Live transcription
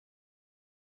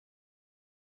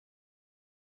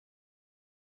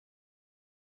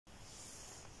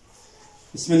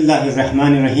بسم اللہ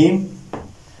الرحمن الرحیم.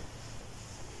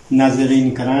 ناظرین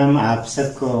کرام، آپ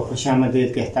سب کو خوش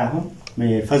آمدید کہتا ہوں.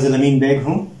 میں فضل امین بیگ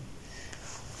ہوں.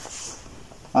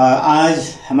 آج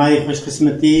ہماری خوش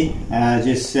قسمتی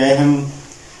جس اہم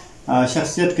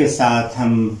شخصیت کے ساتھ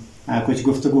ہم کچھ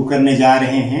گفتگو کرنے جا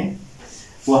رہے ہیں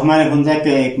وہ ہمارے ہنزا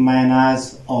کے ایک معناز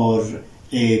اور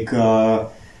ایک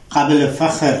قابل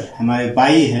فخر ہمارے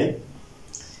بھائی ہے.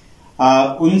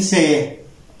 ان سے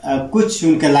کچھ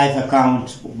ان کا لائف اکاؤنٹ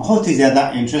بہت ہی زیادہ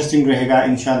انٹرسٹنگ رہے گا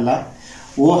انشاءاللہ.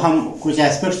 وہ ہم کچھ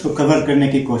ایسپیکٹس کو کور کرنے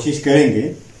کی کوشش کریں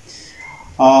گے.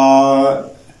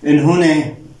 انہوں نے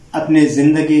اپنے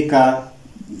زندگی کا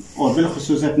اور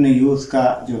بالخصوص اپنے یوتھ کا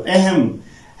جو اہم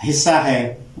حصہ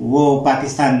ہے وہ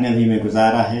پاکستان نیوی میں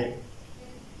گزارا ہے.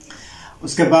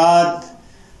 اس کے بعد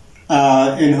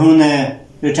انہوں نے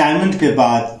ریٹائرمنٹ کے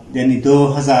بعد یعنی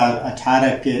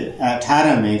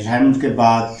 2018 میں ریٹائرمنٹ کے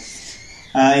بعد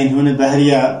انہوں نے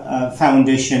بحریہ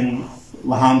فاؤنڈیشن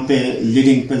وہاں پہ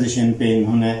لیڈنگ پوزیشن پہ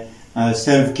انہوں نے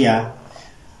سرو کیا.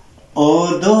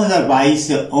 اور 2022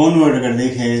 سے آنورڈ اگر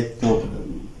دیکھیں تو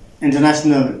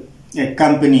انٹرنیشنل ایک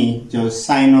کمپنی جو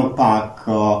سائنو پاک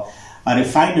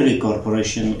ریفائنری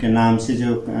کارپوریشن کے نام سے جو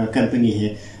کمپنی ہے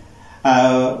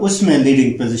اس میں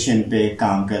لیڈنگ پوزیشن پہ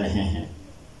کام کر رہے ہیں.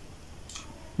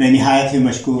 میں نہایت ہی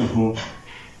مشکور ہوں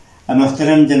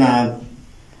محترم جناب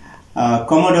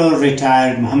کوموڈور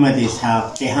ریٹائرڈ محمد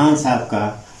اشاق تیحان صاحب کا،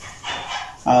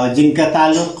 جن کا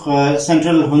تعلق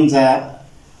سینٹرل ہنزا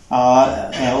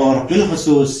اور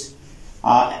بالخصوص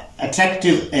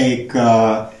اٹریکٹیو ایک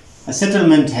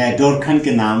سیٹلمنٹ ہے ڈورکھن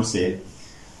کے نام سے.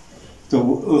 تو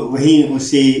وہیں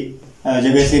اسی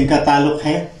جگہ سے ان کا تعلق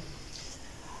ہے.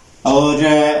 اور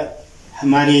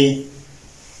ہماری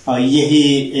یہی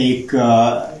ایک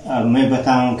میں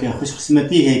بتاؤں کہ خوش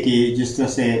قسمتی ہے کہ جس طرح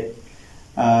سے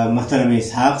محترم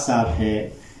اسحاق صاحب ہے،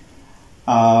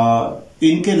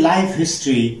 ان کے لائف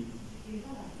ہسٹری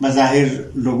بظاہر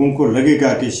لوگوں کو لگے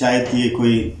گا کہ شاید یہ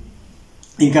کوئی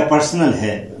ان کا پرسنل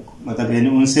ہے، مطلب یعنی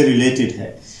ان سے ریلیٹڈ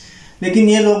ہے، لیکن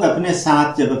یہ لوگ اپنے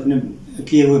ساتھ جب اپنے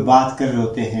کیے ہوئے بات کر رہے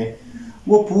ہوتے ہیں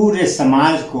وہ پورے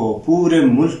سماج کو، پورے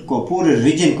ملک کو، پورے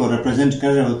ریجن کو ریپرزینٹ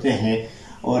کر رہے ہوتے ہیں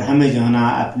اور ہمیں جو ہے نا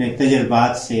اپنے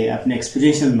تجربات سے، اپنے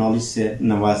ایکسپیرینشل نالج سے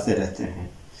نوازتے رہتے ہیں.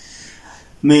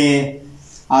 میں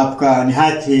آپ کا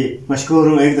نہایت ہی مشکور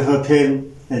ہوں ایک دفعہ پھر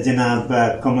جناب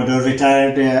کوموڈور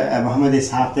ریٹائرڈ محمد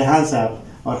اشاق تیحان صاحب،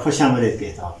 اور خوش آمدید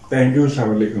کہتا ہوں. Thank you.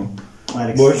 السلام علیکم.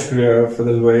 بہت شکریہ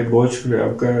فضل بھائی، بہت شکریہ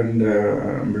آپ کا. اینڈ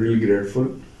ریئلی گریٹفل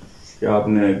کہ آپ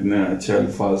نے اتنے اچھے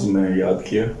الفاظ میں یاد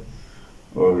کیا،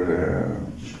 اور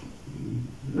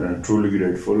ٹرولی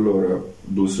گریٹفل. اور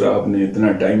دوسرا آپ نے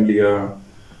اتنا ٹائم لیا.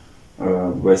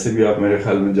 ویسے بھی آپ میرے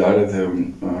خیال میں جا رہے تھے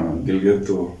گلگت،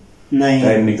 تو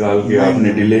ٹائم نکال کے آپ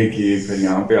نے ڈیلے کی، پھر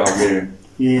یہاں پہ آ گئے.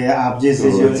 یہ آپ جیسے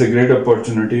اٹس اے گریٹ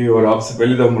اپارچونٹی. اور آپ سے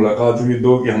پہلی دفعہ ملاقات ہوئی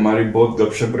کہ ہماری بہت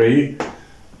گپ شپ رہی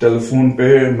ٹیلی فون پہ،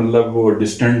 مطلب وہ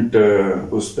ڈسٹنٹ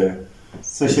اس پہ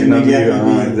سوشل میڈیا پہ.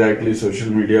 ہاں ایگزیکٹلی، سوشل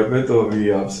میڈیا پہ. تو ابھی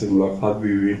آپ سے ملاقات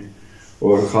بھی ہوئی،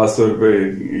 اور خاص طور پہ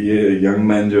یہ ینگ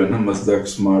مین جو ہے نا مصدق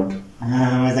اسمارٹ،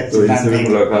 تو ان سے بھی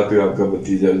ملاقات ہوئی. آپ کا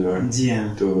بھتیجا جو ہے. جی ہاں.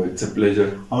 تو اٹس اے پلیجر.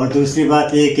 اور دوسری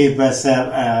بات یہ کہ بس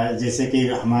جیسے کہ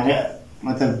ہمارے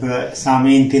مطلب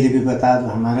سامعین کے لیے بھی بتا دو،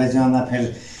 ہمارا جو ہے نا پھر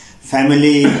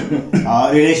فیملی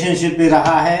ریلیشن شپ بھی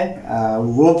رہا ہے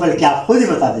وہ، پر کیا آپ خود ہی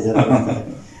بتاتے جاتے ہیں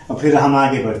اور پھر ہم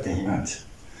آگے بڑھتے ہیں. اچھا،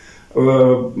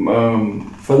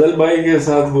 فضل بھائی کے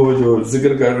ساتھ وہ جو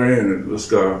ذکر کر رہے ہیں اس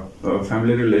کا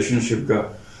فیملی ریلیشن شپ کا،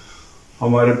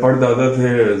 ہمارے پردادا تھے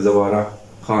زوارہ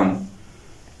خان،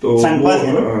 تو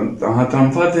ہاں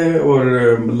ترنفا تھے، اور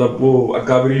مطلب وہ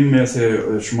اکابرین میں سے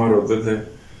شمار ہوتے تھے.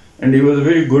 And he was a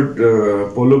very good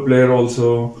polo player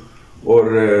also, اور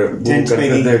وہ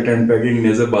کرتے تھے ٹینٹ پیکنگ،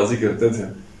 نیزہ بازی کرتے تھے.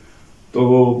 تو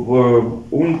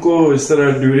ان کو اس طرح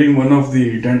during one of the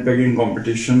tent pegging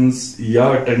competitions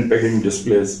یا ٹینٹ پیکنگ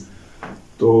ڈسپلیز،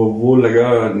 تو وہ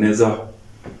لگا نیزہ،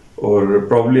 اور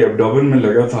پرابلی ایبڈومن میں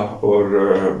لگا تھا، اور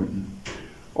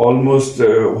آلموسٹ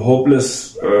ہوپلیس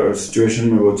سچویشن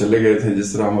میں وہ چلے گئے تھے،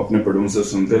 جس طرح ہم اپنے بڑوں سے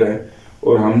سنتے رہے.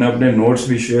 اور ہم نے اپنے نوٹس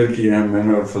بھی شیئر کیے ہیں میں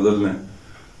نے اور فضل نے.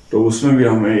 تو اس میں بھی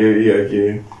ہمیں یہی ہے کہ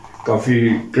کافی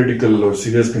کریٹیکل اور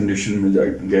سیریس کنڈیشن میں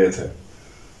گئے تھے.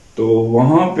 تو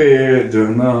وہاں پہ جو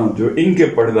ہے نا جو ان کے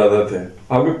پردادا تھے،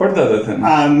 آپ کے پردادا تھے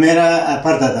نا؟ میرا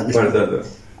پردادا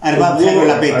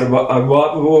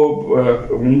ارباب، وہ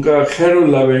ان کا خیر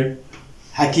اللہ بیگ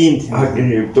حکیم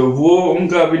تھے. تو وہ ان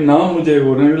کا ابھی نام مجھے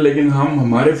وہ نہیں، لیکن ہم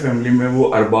ہمارے فیملی میں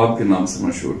وہ ارباب کے نام سے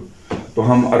مشہور،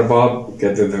 تو ہم ارباب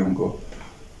کہتے تھے ان کو.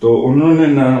 تو انہوں نے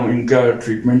نا ان کا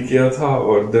ٹریٹمنٹ کیا تھا،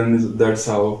 اور دین دیٹس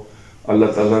ہاؤ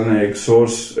اللہ تعالیٰ نے ایک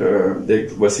سورس،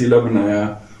 ایک وسیلہ بنایا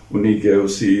انہی کے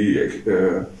اسی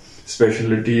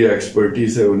اسپیشلٹی یا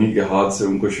ایکسپرٹیز ہے، انہی کے ہاتھ سے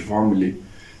ان کو شفا ملی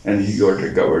and he got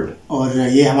recovered. اور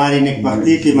یہ ہماری نیک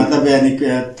بختی کی مطلب یعنی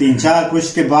 3-4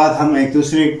 کچھ کے بعد ہم ایک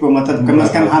دوسرے کو مطلب کم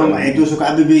از کم ہم ایک دوسرے کو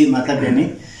ابھی بھی مطلب یعنی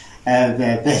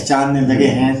پہچاننے لگے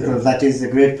ہیں. تو that is a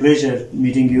great pleasure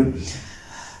meeting you.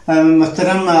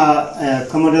 محترم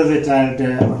کموڈور ریٹائرڈ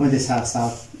محمد اسحاق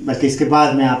صاحب، بلکہ اس کے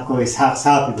بعد میں آپ کو اسحاق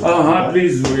صاحب ہاں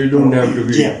please you don't have to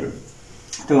be.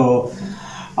 تو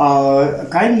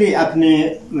کائنڈلی اپنے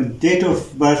ڈیٹ آف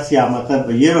برتھ یا مطلب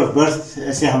ایئر آف برتھ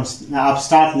سے ہم آپ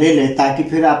اسٹارٹ لے لیں تاکہ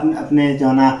پھر آپ اپنے جو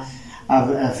ہے نا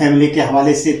فیملی کے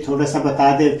حوالے سے تھوڑا سا بتا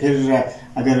دیں، پھر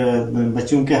اگر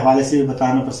بچوں کے حوالے سے بھی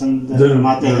بتانا پسند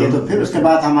فرماتے ہیں تو پھر اس کے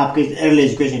بعد ہم آپ کے ارلی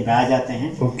ایجوکیشن پہ آ جاتے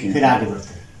ہیں، پھر آگے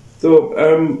بڑھتے ہیں. تو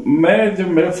میں جب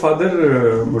میرا فادر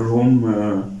مرحوم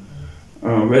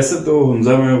ویسے تو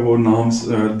ہنزا میں وہ نام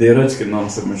دیرج کے نام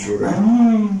سے مشہور ہے،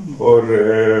 اور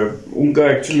ان کا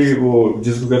ایکچولی وہ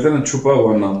جس کو کہتے ہیں نا چھپا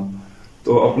ہوا نام،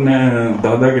 تو اپنے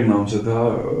دادا کے نام سے تھا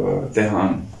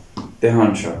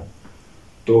تیحان شاہ.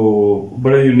 تو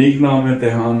بڑا یونیک نام ہے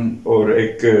تیحان، اور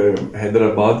ایک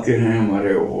حیدرآباد کے ہیں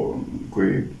ہمارے، وہ کوئی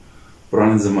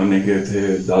پرانے زمانے کے تھے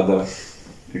دادا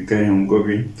کہیں ان کو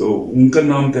بھی، تو ان کا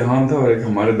نام تیحان تھا اور ایک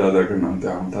ہمارے دادا کا نام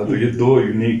تیحان تھا. تو یہ 2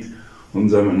 یونیک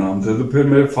ہنزا میں نام تھے. تو پھر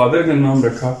میرے فادر کا نام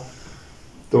رکھا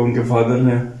تو ان کے فادر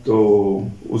نے، تو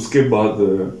اس کے بعد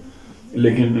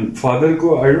لیکن فادر کو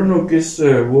آئی ڈونٹ نو کس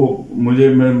وہ مجھے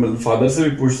میں فادر سے بھی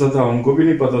پوچھتا تھا، ان کو بھی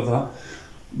نہیں پتا تھا،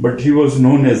 but he was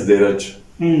known as دیرج.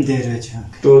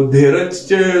 تو دھیرج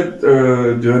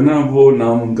جو ہے نا وہ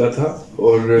نام ان کا تھا،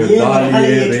 اور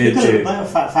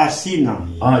فارسی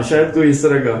نام، ہاں شاید کوئی اس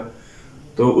طرح کا.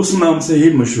 تو اس نام سے ہی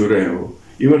مشہور ہیں وہ.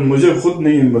 ایون مجھے خود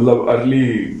نہیں مطلب ارلی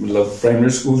مطلب پرائمری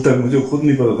اسکول تک مجھے خود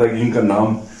نہیں پتا تھا کہ ان کا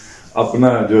نام اپنا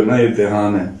جو ہے نا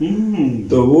تیحان ہے.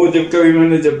 تو وہ جب کبھی میں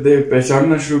نے جب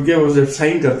پہچاننا شروع کیا، وہ جب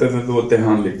سائن کرتے تھے تو وہ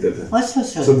تیحان لکھتے تھے.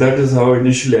 So that is how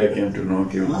initially I came to know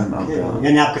کہ ان کا نام تیحان،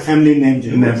 یعنی آپ کا فیملی نیم جو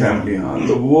ہے فیملی. ہاں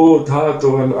تو وہ تھا.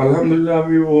 تو الحمدللہ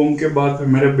ابھی وہ ان کے بعد پھر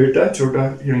میرا بیٹا چھوٹا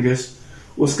ینگسٹ،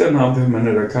 اس کا نام پھر میں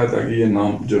نے رکھا تھا کہ یہ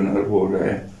نام جو ہے وہ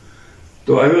رہے.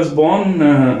 تو I was born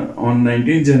on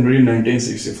 19 January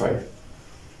 1965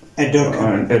 at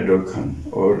ڈورکھان،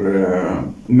 اور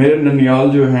میرے ننیال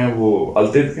جو ہیں وہ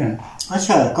التد کے ہیں.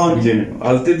 اچھا کون؟ جی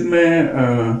التد میں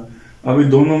ابھی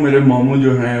دونوں میرے ماموں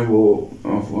جو ہیں وہ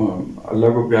اللہ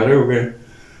کو پیارے ہو گئے،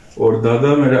 اور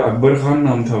دادا میرے اکبر خان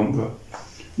نام تھا ان کا،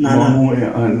 ماموں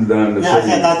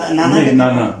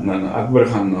نانا اکبر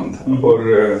خان نام تھا، اور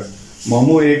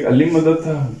ماموں ایک علی مدد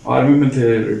تھا، آرمی میں تھے،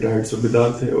 ریٹائرڈ صوبیدار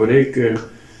تھے، اور ایک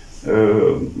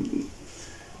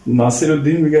ناصر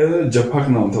الدین بھی کہتے تھے، جفق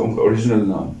نام تھا ان کا اوریجنل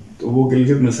نام. تو وہ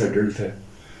گلگت میں سیٹلڈ تھے.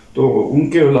 تو ان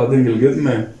کے اولادیں گلگت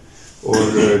میں، اور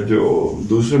جو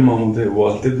دوسرے ماموں تھے وہ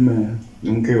التد میں ہیں،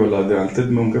 ان کے اولادیں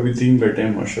التد میں. ان کا بھی 3 بیٹے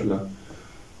ہیں ماشاءاللہ.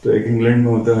 تو ایک انگلینڈ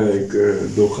میں ہوتا ہے، ایک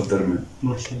 2 قطر میں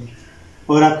ماشاءاللہ.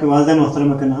 اور آپ کی والدہ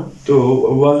محترمہ کا نام؟ تو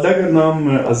والدہ کا نام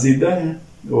عزیدہ ہے،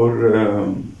 اور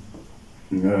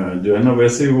جو ہے نا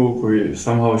ویسے وہ کوئی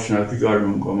سمہاؤ شناختی کارڈ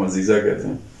میں ان کو ہم عزیزہ کہتے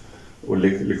ہیں، وہ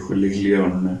لکھ لیا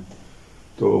انہوں نے.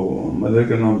 تو مدر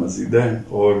کا نام عزیدہ ہے،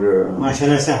 اور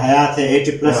ماشاءاللہ سے حیات ہے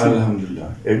 80+ الحمدللہ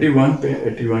 81 پہ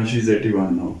 81 شی از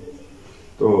 81 ناؤ.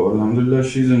 تو الحمدللہ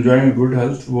شی از انجوائنگ گڈ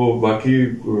ہیلتھ. وہ باقی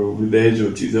ود ایج جو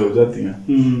چیزیں ہو جاتی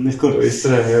ہیں تو اس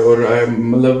طرح ہے. اور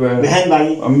مطلب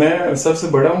میں سب سے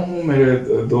بڑا ہوں، میرے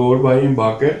 2 اور بھائی ہیں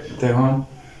باقر تیحان.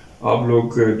 آپ لوگ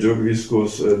جو بھی اس کو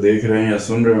دیکھ رہے ہیں یا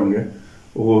سن رہے ہوں گے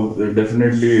وہ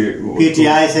ڈیفینیٹلی پی ٹی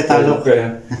آئی سے تعلق ہے،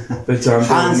 پہچان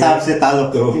خان صاحب سے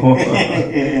تعلق. تو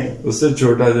اس سے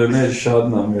چھوٹا جو ہے ارشاد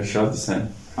نام ہے، ارشاد حسین.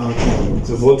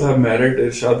 تو وہ تھا میرڈ.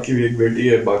 ارشاد کی بھی ایک بیٹی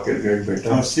ہے، باقر کا ایک بیٹا.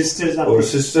 اور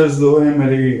سسٹرز 2 ہیں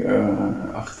میری.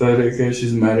 اختر ایک ہے، شی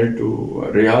از میرڈ ٹو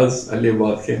ریاض علی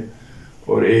آباد کے،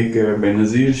 اور ایک بے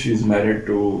نظیر شی is married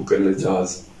to colonel jazz,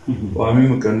 وہ آرمی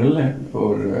میں کرنل ہیں،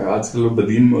 اور آج کل وہ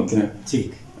بدین میں ہوتے ہیں.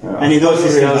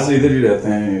 ریاض ادھر ہی رہتے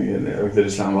ہیں، ادھر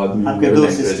اسلام آباد میں.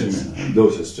 2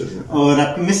 سسٹرز ہیں. اور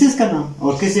آپ کی مسز کا نام؟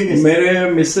 اور کسی کے؟ میرے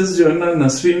مسز جو ہے نا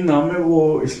نسرین نام ہے، وہ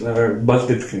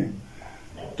بلتد کے ہیں.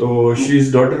 تو شی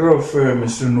از ڈاٹر آف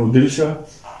مسٹر نوردل شاہ،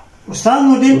 استاد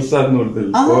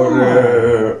نوردل. اور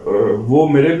وہ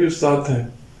میرے بھی استاد تھے.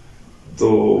 تو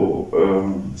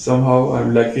somehow I'm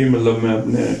lucky، مطلب میں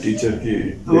اپنے ٹیچر کی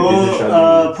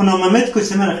فنومت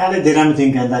کچھ میرا خیال ہے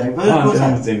دیرامتنگ کے اندر ہے.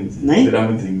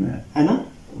 دیرامتنگ میں ہے نا،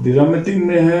 دیرامتنگ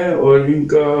میں ہے. اور ان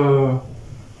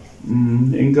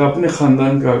کا اپنے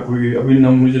خاندان کا کوئی ابھی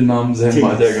مجھے نام ذہن میں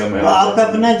آ جائے گا. میں آپ کا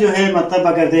اپنا جو ہے مطلب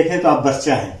اگر دیکھیں تو آپ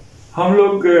برچہ ہیں. ہم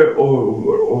لوگ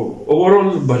اوور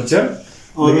آل برچہ،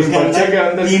 اور برچہ کے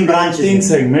اندر 3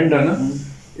 سیگمنٹ ہے نا.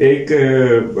 ایک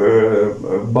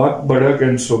بات بڑھک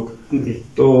اینڈ سکھ.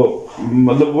 تو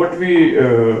مطلب واٹ وی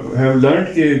ہیو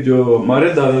لرنڈ کہ جو ہمارے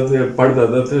دادا تھے پڑ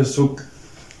دادا تھے سکھ,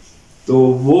 تو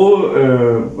وہ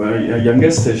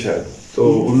ینگسٹ تھے شاید, تو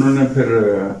انہوں نے پھر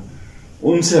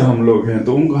ان سے ہم لوگ ہیں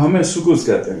تو ہمیں سکوز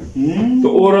کہتے ہیں. تو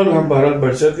اوور آل ہم بھارت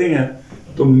برچتی ہیں.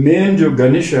 تو مین جو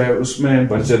گنیش ہے اس میں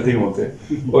برچتی ہوتے,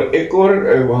 اور ایک اور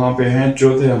وہاں پہ ہیں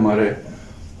چوتھے ہمارے,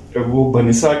 وہ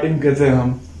بنسا ٹیم کہتے ہیں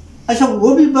ہم. اچھا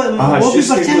وہ بھی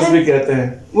بھی کہتے ہیں,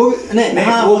 وہ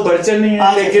برچن نہیں ہے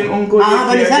لیکن ان کو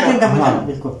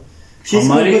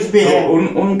ہماری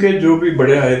ان کے جو بھی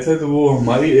بڑے آئے تھے تو وہ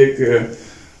ہماری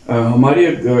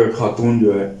ایک خاتون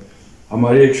جو ہے,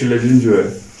 ہماری ایک شلیجن جو ہے,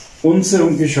 ان سے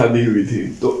ان کی شادی ہوئی تھی.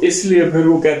 تو اس لیے پھر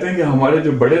وہ کہتے ہیں کہ ہمارے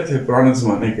جو بڑے تھے پرانے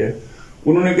زمانے کے,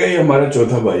 انہوں نے کہا یہ ہمارا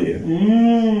چوتھا بھائی ہے,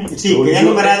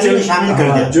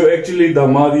 جو ایکچولی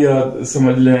داماد یا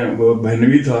سمجھ لیں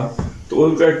بہنوی تھا, تو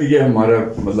ان کا کہ یہ ہمارا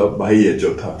مطلب بھائی ہے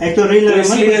چوتھا.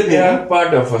 اس لیے they are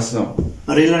part of us now.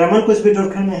 Rail رمل کچھ بھی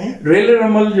ڈورکھن میں ہے. ریل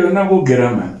رمل جو ہے نا وہ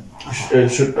گرم ہے.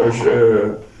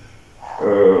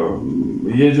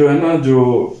 یہ جو ہے نا جو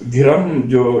گرم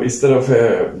جو اس طرف ہے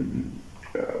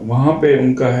وہاں پہ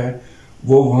ان کا ہے,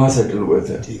 وہ وہاں سیٹل ہوئے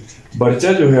تھے.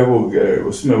 برچا جو ہے وہ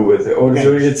اس میں ہوئے تھے. اور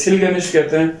جو یہ چھل گنیش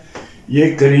کہتے ہیں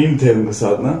یہ کریم تھے ان کے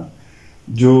ساتھ نا,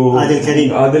 جو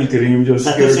عادل کریم جو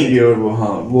سیکورٹی اور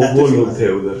وہاں وہ لوگ تھے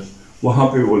ادھر, وہاں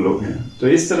پہ وہ لوگ ہیں. تو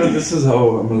اس طرح دس از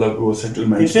ہاؤ مطلب وہ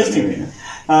سیٹلمنٹ ہیں.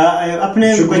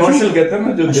 اپنے شکنوشل کہتے ہیں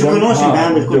نا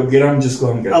جو گرم جس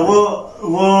کو ہم کہتے ہیں,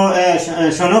 وہ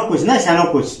شنوک کچھ نا,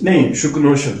 شنوک کچھ نہیں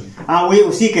شکنوشل, ہاں وہی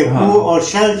اسی کے. اور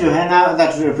شل جو ہے نا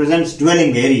دیٹ ریپرزینٹس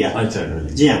ڈویلنگ ایریا. اچھا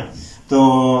جی ہاں. تو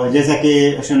جیسا کہ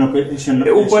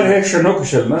اوپر ہے شنوک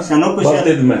شل نا, شنوک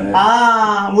شل میں ہے,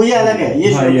 وہ یہ الگ ہے یہ.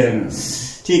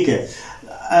 ٹھیک ہے.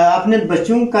 اپنے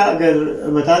بچوں کا اگر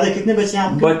بتا دیں کتنے بچے ہیں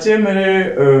آپ کے؟ بچے میرے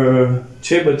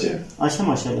 6 بچے. اچھا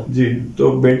ماشاء اللہ. جی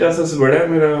تو بیٹا سب سے بڑا ہے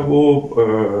میرا, وہ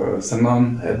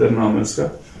سنان حیدر نام ہے اس کا.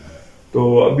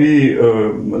 تو ابھی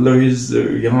مطلب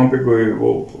یہاں پہ کوئی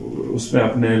وہ اس میں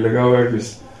اپنے لگا ہوا ہے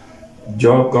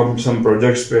جاب کم سم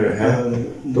پروجیکٹس پہ ہے,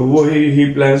 تو وہ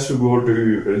ہی plans to go to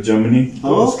Germany.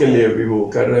 تو اس کے لیے ابھی وہ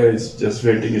کر رہا ہے, جسٹ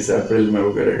ویٹنگ, اس اپریل میں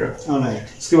وہ کرے گا.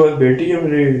 اس کے بعد بیٹی ہے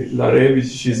میری لاریب,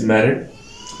 شی از میرڈ.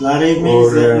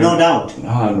 نو ڈاؤٹ,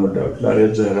 ہاں نو ڈاؤٹ,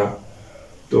 لاریب زہرا.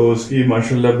 تو اس کی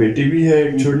ماشاءاللہ بیٹی بھی ہے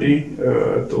ایک چھوٹی.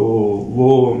 تو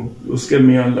وہ اس کے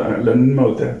میاں لندن میں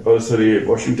ہوتے ہیں, اور سوری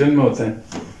واشنگٹن میں ہوتے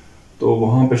ہیں, تو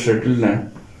وہاں پہ شیٹلڈ ہیں.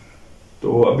 تو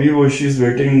ابھی وہ شی از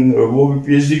ویٹنگ, وہ بھی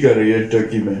پی ایچ ڈی کر رہی ہے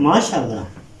ٹرکی میں ماشاءاللہ.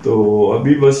 تو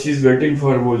ابھی بس شی از ویٹنگ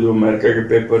فار وہ جو امریکہ کے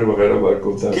پیپر وغیرہ ورک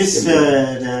ہوتا ہے. کس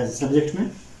سبجیکٹ میں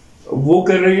وہ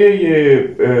کر رہی ہے؟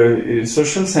 یہ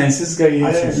سوشل سائنسز کا ہی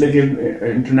ہے, لیکن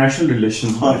انٹرنیشنل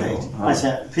ریلیشنز. اچھا.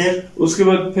 پھر اس کے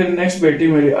بعد پھر نیکسٹ بیٹی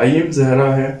میری آئیم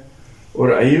زہرا ہے, اور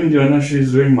آئیم جو ہے نا شی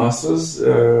is doing masters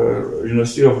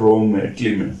university of روم میں,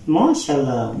 اٹلی میں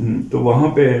ماشاءاللہ. تو وہاں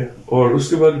پہ. اور اس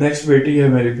کے بعد نیکسٹ بیٹی ہے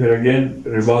میری پھر اگین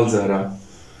ربال زہرا,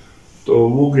 تو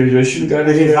وہ گریجویشن کر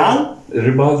رہی ہے.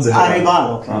 ربال زہرا.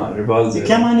 ہاں ربال زہرا.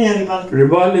 کیا معنی ہے ربال؟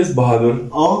 ربال از بہادر.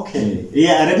 اوکے, یہ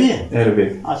عربی ہے؟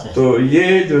 عربک. تو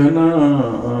یہ جو ہے نا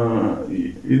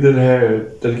ادھر ہے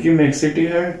ترکی میں ایک سٹی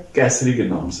ہے کیسری کے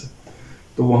نام سے,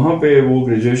 تو وہاں پہ وہ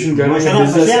گریجویشن کر رہے ہیں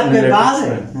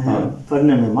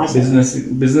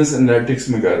بزنس انالیٹکس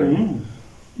میں کر رہے ہیں.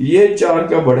 یہ 4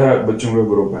 کا بڑا بچوں کا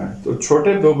گروپ ہے. تو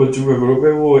چھوٹے 2 بچوں کا گروپ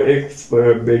ہے. وہ ایک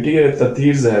بیٹی ہے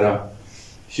تطہیر زہرا,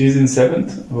 شی از ان 7th,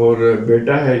 اور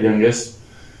بیٹا ہے ینگسٹ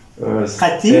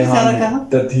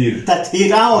تطہیر.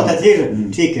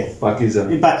 ٹھیک ہے. پاکیزہ.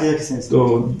 تو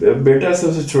بیٹا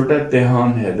سب سے چھوٹا ہے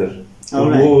تیحان حیدر, تو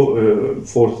وہ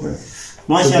 4th میں.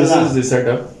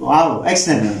 ماشاءاللہ. واو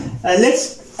ایکسلنٹ. Let's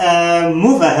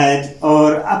move ahead.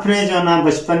 اور اپنے جو نا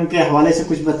بچپن کے حوالے سے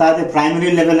کچھ بتا دیں, پرائمری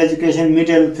لیول ایجوکیشن,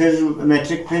 مڈل, پھر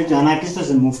میٹرک, پھر جو نا کس طرح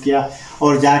سے موو کیا,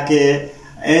 اور جا کے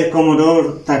ایئر کوموڈور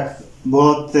تک.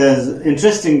 بہت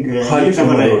انٹرسٹنگ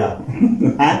رہے گا.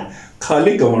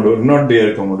 خالی کوموڈور, not the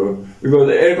year کوموڈور, because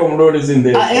year کوموڈور is in the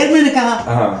year. میں نے کہا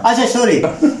اچھا سوری,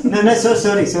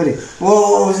 وہ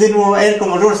اس دن وہ ایئر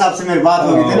کوموڈور صاحب سے میری بات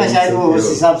ہو گئی تھی نا, شاید وہ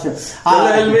اس حساب سے.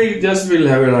 Just well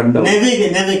have a run down.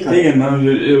 ٹھیک ہے نا,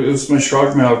 اس میں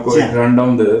شارٹ میں آپ کو ایک رن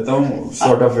ڈاؤن دے دیتا ہوں,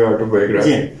 سارٹ آف آٹو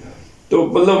بایوگرافی. تو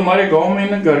مطلب ہمارے گاؤں میں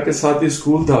نا گھر کے ساتھ ہی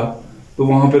اسکول تھا, تو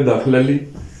وہاں پہ داخلہ لی.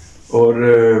 اور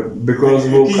بیکاز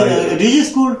وہ D J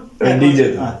school, D J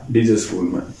تھا, ڈی جے اسکول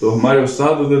میں. تو ہمارے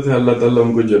استاد ہوتے تھے, اللہ تعالیٰ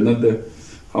ان کو جنت دے.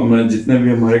 ہم نے جتنے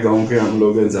بھی ہمارے گاؤں کے ہم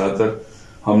لوگ ہیں زیادہ تر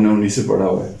ہم نے انہیں سے پڑھا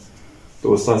ہوا ہے.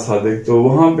 تو استاد صادق, تو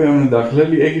وہاں پہ ہم نے داخلہ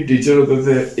لی. ایک ہی ٹیچر ہوتے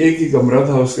تھے, ایک ہی کمرہ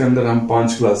تھا, اس کے اندر ہم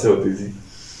 5 کلاسیں ہوتی تھی.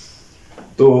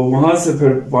 تو وہاں سے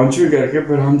پھر 5ویں کر کے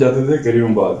پھر ہم جاتے تھے کریم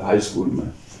آباد ہائی اسکول میں,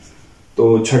 تو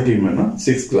 6ٹھی میں نا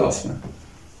 6th کلاس میں.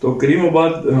 تو کریم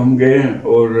آباد ہم گئے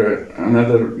اور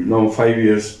another 5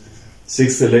 years 6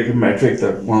 سے لے کے میٹرک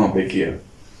تک وہاں پہ کیا.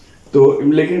 تو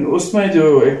لیکن اس میں جو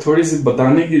ایک تھوڑی سی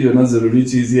بتانے کی جو نا ضروری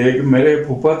چیز یہ ہے کہ میرے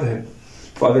پھوپھا تھے,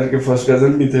 فادر کے فرسٹ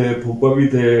کزن بھی تھے, پھوپھا بھی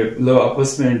تھے, مطلب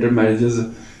آپس میں انٹر میرجز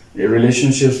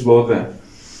ریلیشن شپس بہت ہیں.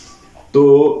 تو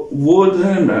وہ جو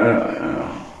ہے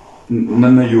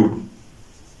نن ایوب,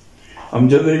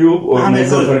 امجد ایوب اور نئی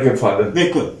ظفر کے فادر,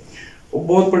 بالکل وہ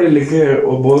بہت پڑھے لکھے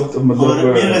اور بہت مطلب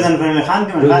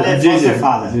جی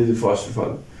فاسٹ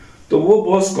فادر. تو وہ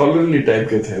بہت اسکالرلی ٹائپ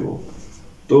کے تھے وہ,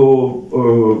 تو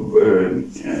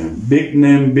بگ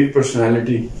نیم بگ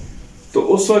پرسنالٹی.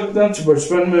 تو اس وقت نا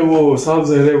بچپن میں وہ صاحب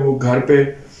ظاہر وہ گھر پہ,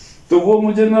 تو وہ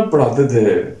مجھے نا پڑھاتے تھے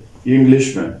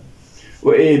انگلش میں,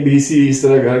 وہ اے بی سی اس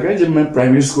طرح کر کے. جب میں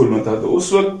پرائمری اسکول میں تھا تو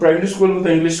اس وقت پرائمری اسکول میں تو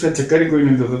انگلش کا چکر ہی کوئی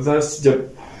نہیں ہوتا تھا. جب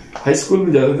ہائی اسکول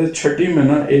میں جاتے تھے 6ٹھی میں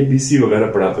نا اے بی سی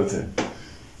وغیرہ پڑھاتے تھے,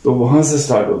 تو وہاں سے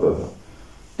سٹارٹ ہوتا تھا.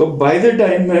 تو بائی دا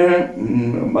ٹائم میں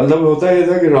مطلب ہوتا یہ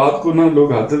تھا کہ رات کو نا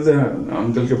لوگ آتے تھے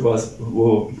انکل کے پاس, وہ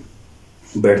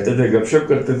بیٹھتے تھے گپ شپ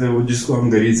کرتے تھے, وہ جس کو ہم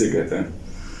گری سے کہتے ہیں.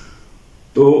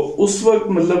 تو اس وقت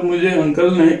مطلب مجھے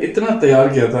انکل نے اتنا تیار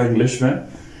کیا تھا انگلش میں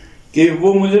کہ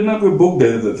وہ مجھے نا کوئی بک دے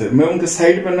دیتے تھے, میں ان کے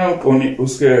سائڈ پہ نا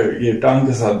اس کے یہ ٹانگ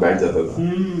کے ساتھ بیٹھ جاتا تھا.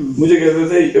 مجھے کہتے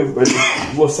تھے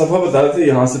وہ صفحہ بتاتے تھے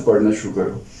یہاں سے پڑھنا شروع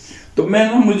کرو. تو میں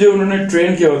نا مجھے انہوں نے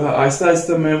ٹرین کیا تھا, آہستہ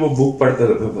آہستہ میں وہ بک پڑھتا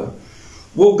رہتا تھا.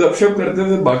 وہ گپ شپ کرتے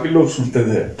تھے, باقی لوگ سنتے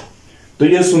تھے, تو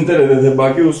یہ سنتے رہتے تھے,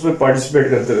 باقی اس میں پارٹیسپیٹ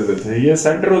کرتے رہتے تھے. یہ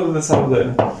سینٹر ہوتا تھا صاحب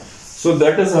ظاہر. So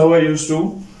that is how I use to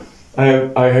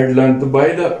I had learned. تو by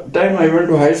the time I went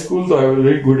to high school تو I was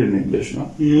very good in English نا,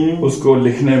 اس کو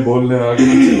لکھنے بولنے آگے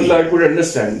مطلب I could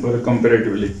understand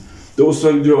comparatively. تو اس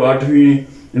وقت جو 8ویں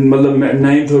مطلب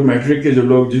 9th اور میٹرک کے جو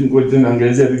لوگ جن کو اتنی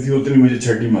انگریزی آتی تھی اتنی مجھے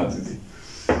 6ٹھی میں آتی تھی.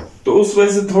 تو اس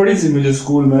وجہ سے تھوڑی سی مجھے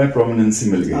اسکول میں پرومیننسی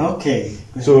مل گئی.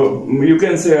 So you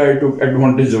can say I took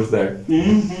advantage of that.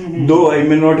 Though I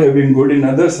may not have been good in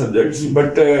other subjects,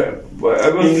 but I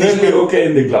was fairly okay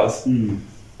in the class.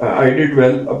 I did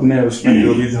well اپنے اس میں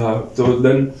جو بھی تھا. تو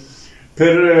دین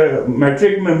پھر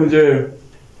میٹرک میں مجھے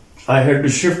I had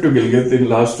to shift to Gilgit in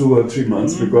last 2 or 3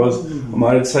 months because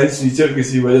ہمارے سائنس ٹیچر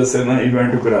کسی وجہ سے نا he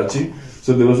went to Karachi,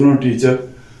 so there was no teacher.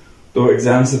 تو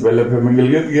ایگزام سے پہلے پھر میں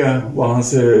گلگت گیا, وہاں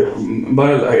سے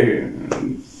بہرحال I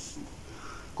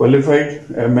qualified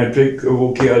میٹرک وہ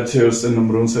کیا اچھے اس سے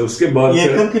نمبروں سے. اس کے بعد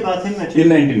یہ کب کی بات ہے؟ یہ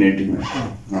 1980 میں.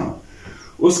 ہاں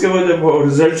اس کے بعد جب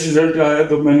رزلٹ آیا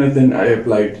تو میں نے دین آئی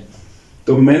اپلائیڈ.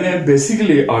 تو میں نے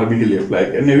بیسیکلی آرمی کے لیے اپلائی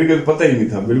کیا. نیوی کا پتہ ہی نہیں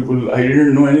تھا بالکل. I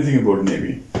didn't know any thing about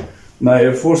navy. نہ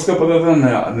ایئر فورس کا پتا تھا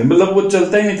نہ مطلب وہ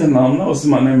چلتا ہی نہیں تھا نام نا اس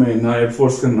زمانے میں, نہ ایئر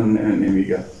فورس کا نہ نیوی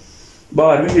کا, بس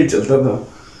آرمی کا ہی چلتا تھا.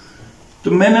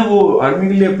 تو میں نے وہ آرمی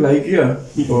کے لیے اپلائی کیا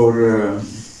اور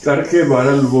کر کے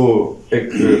بہرحال وہ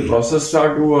ایک پروسیس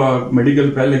سٹارٹ ہوا.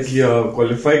 میڈیکل پہلے کیا,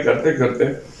 کوالیفائی کرتے کرتے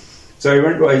So I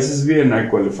went to ISSB and I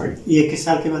qualified. یہ کس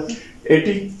سال کے بعد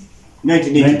ہے؟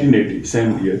 1980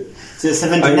 same year.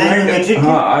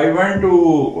 ہاں I went to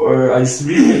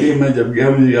ISSB کے لیے میں جب گیا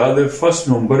مجھے یاد ہے 1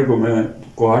 نومبر کو میں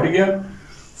کوہاٹ گیا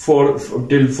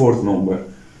till 4th November.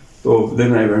 تو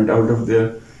then I went out of there.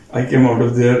 I came out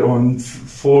of there on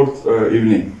 4th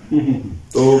evening.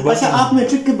 تو اچھا آپ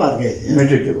میٹرک کے بعد گئے تھے؟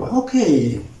 میٹرک کے بعد. اوکے.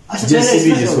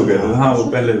 JCB جس کو کہتے ہیں, ہاں وہ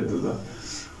پہلے ہوتا تھا.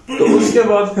 تو اس کے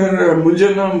بعد پھر مجھے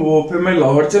نا وہ پھر میں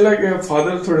لاہور چلا گیا.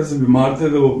 فادر تھوڑے سے بیمار تھے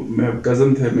تو میں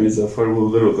کزن تھے میرے ظفر, وہ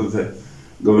ادھر ہوتے تھے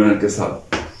گورنر کے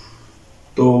ساتھ.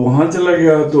 تو وہاں چلا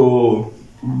گیا. تو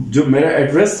جو میرا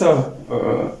ایڈریس تھا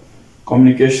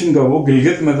کمیونیکیشن کا وہ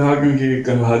گلگت میں تھا کیونکہ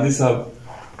کلہادی صاحب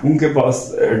ان کے پاس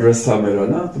ایڈریس تھا میرا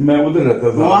نا, تو میں ادھر رہتا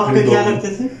تھا. وہ آپ کے کیا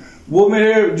لگتے تھے؟ وہ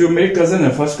میرے کزن ہے,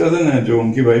 فرسٹ کزن ہے جو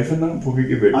ان کی وائف ہے نا, پھوپھی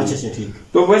کی بیٹی. اچھا ٹھیک.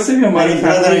 تو ویسے بھی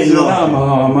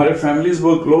ہمارے فیملیز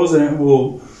بہت کلوز ہیں, وہ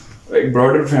ایک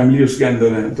براڈر فیملی اس کے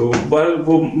اندر ہے. تو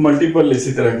وہ ملٹیپل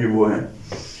اسی طرح کی وہ ہیں.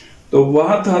 تو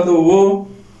وہاں تھا تو وہ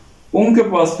ان کے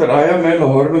پاس پھر آیا. میں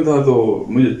لاہور میں تھا تو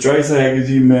مجھے چوائس آیا کہ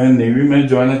جی میں نیوی میں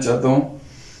جوائن چاہتا ہوں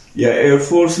یا ایئر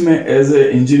فورس میں as a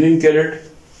engineering cadet,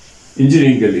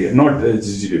 engineering کے لیے ناٹ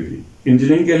GDP,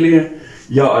 انجینئرنگ کے لیے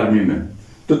یا آرمی میں.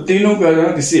 تو تینوں کا نا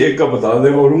کسی ایک کا بتا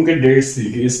دیں. اور ان کے ڈیٹس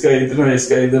تھی کہ اس کا اتنا, اس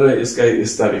کا ادھر ہے, اس کا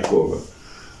اس تاریخ کو ہوگا.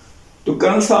 تو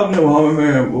کرنل صاحب نے وہاں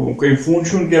میں کہیں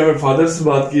فون کیا, میں فادر سے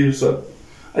بات کی اس وقت.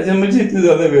 اچھا مجھے اتنی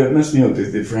زیادہ اویئرنیس نہیں ہوتی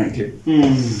تھی فرینکلی.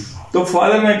 تو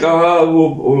فادر نے کہا,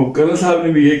 وہ کرنل صاحب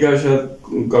نے بھی یہ کہا,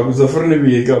 شاید کاکو ظفر نے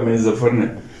بھی یہ کہا, میرے ظفر نے,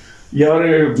 یار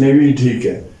نیوی ٹھیک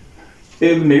ہے,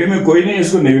 نیوی میں کوئی نہیں,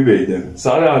 اس کو نیوی بھیج دیں,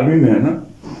 سارے آرمی میں ہے نا.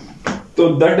 تو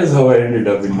that is how I ended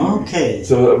up in Navy. Okay.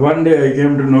 So one day I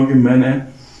came to know کہ میں نے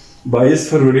 22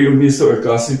 فروری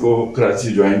 1981 کو کراچی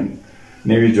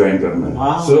نیوی جوائن کرنا ہے.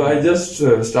 So I just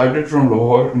started from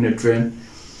Lahore in a train.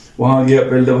 وہاں گیا,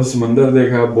 پہلے دفعہ سمندر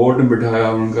دیکھا, بوٹ میں بٹھایا,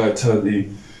 ان کا اچھا دی.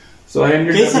 So I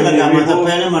ended کیسا لگا مطلب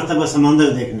پہلے مرتبہ سمندر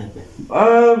دیکھنے پہ؟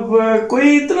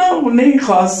 کوئی اتنا نہیں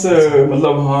خاص,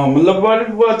 مطلب ہاں مطلب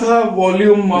وہ تھا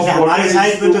والیوم. ہمارے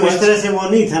سائڈ پہ تو اس طرح سے وہ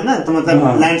نہیں تھا نا, تو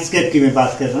مطلب لینڈسکیپ کی میں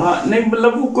بات کر رہا ہوں. نہیں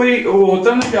مطلب وہ کوئی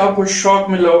ہوتا نا کہ آپ کو شوق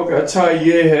ملا ہو کہ اچھا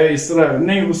یہ ہے اس طرح,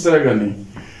 نہیں اس طرح کا نہیں.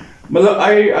 مطلب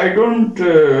I don't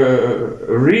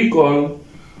recall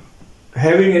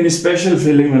having any special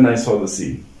feeling when I saw the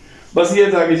sea. بس یہ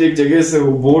تھا کہ ایک جگہ سے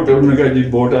وہ بوٹ, اور نے کہا جی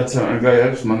بوٹ اچھا, نے کہا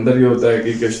یار سمندر یہ ہوتا ہے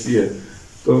کہ کشتی ہے,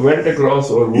 تو وینٹ اکراس,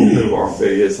 اور وہ پھر وہاں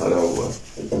پہ یہ سارا ہوا.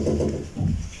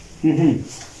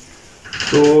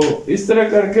 تو اس طرح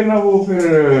کر کے نا وہ پھر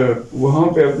وہاں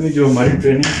پہ اپنی جو ہماری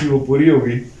ٹریننگ تھی وہ پوری ہو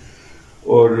گئی,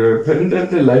 اور پھر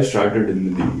life started in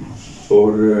the navy.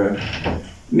 اور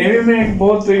نیوی میں ایک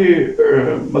بہت ہی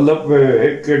مطلب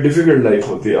ایک ڈیفیکلٹ لائف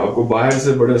ہوتی ہے. آپ کو باہر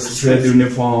سے بڑا سفید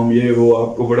یونیفارم یہ وہ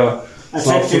آپ کو بڑا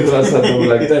صاف ستھرا سا تو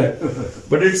لگتا ہے,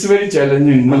 بٹ اٹس ویری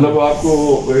چیلنجنگ. مطلب آپ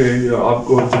کو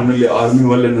جنرلی آرمی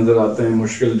والے نظر آتے ہیں,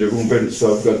 مشکل جگہوں پہ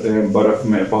سرو کرتے ہیں, برف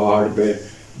میں, پہاڑ پہ,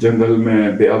 جنگل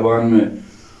میں, بیابان میں.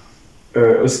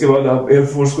 اس کے بعد آپ ایئر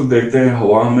فورس کو دیکھتے ہیں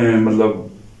ہوا میں, مطلب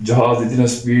جہاز اتنا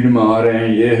اسپیڈ میں آ رہے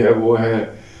ہیں, یہ ہے وہ ہے,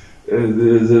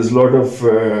 there's a lot of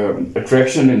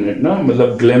attraction in it نا,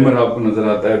 مطلب گلیمر آپ کو نظر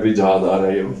آتا ہے بھی جہاز آ رہا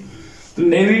ہے. تو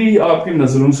نیوی آپ کی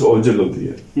نظروں سے اوجل ہوتی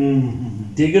ہے,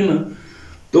 ٹھیک ہے نا.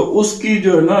 تو اس کی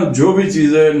جو ہے نا جو بھی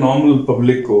چیز ہے نارمل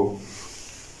پبلک کو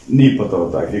نہیں پتا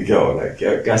ہوتا کہ کیا ہو رہا ہے,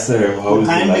 کیا کیسا ہے.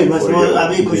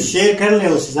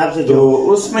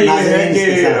 تو اس میں یہ ہے کہ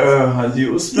ہاں جی,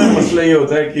 اس میں مسئلہ یہ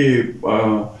ہوتا ہے کہ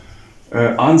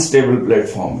انسٹیبل پلیٹ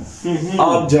فارم ہے.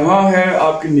 آپ جہاں ہے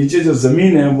آپ کے نیچے جو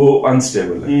زمین ہے وہ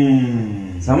انسٹیبل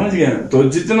ہے, سمجھ گئے. تو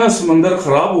جتنا سمندر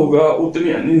خراب ہوگا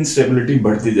اتنی انسٹیبلٹی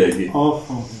بڑھتی جائے گی.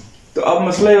 تو اب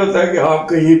مسئلہ یہ ہوتا ہے کہ آپ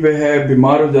کہیں پہ ہے,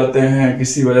 بیمار ہو جاتے ہیں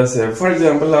کسی وجہ سے. فار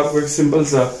ایگزامپل آپ کو ایک سمپل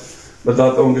سا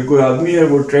بتاتا ہوں کہ کوئی آدمی ہے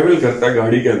وہ ٹریول کرتا ہے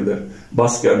گاڑی کے اندر,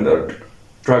 بس کے اندر,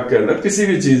 ٹرک کے اندر, کسی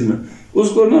بھی چیز میں, اس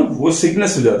کو نا وہ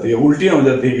سکنس ہو جاتی ہے, الٹیاں ہو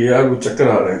جاتی ہے کہ یار وہ چکر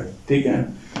آ رہے ہیں, ٹھیک ہے.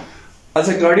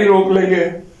 اچھا گاڑی روک لیں گے,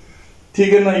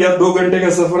 ٹھیک ہے نا, یا 2 گھنٹے کا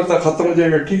سفر تھا, ختم ہو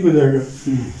جائے گا, ٹھیک ہو جائے گا.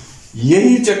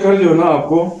 یہی چکر جو ہے نا آپ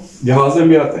کو جہاز میں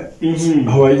بھی آتا ہے,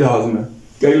 ہوائی جہاز میں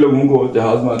کئی لوگوں کو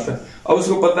جہاز میں آتا ہے. اب اس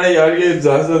کو پتا ہے یار یہ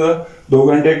زیادہ سے زیادہ 2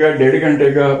 گھنٹے کا, 1.5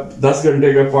 گھنٹے کا, 10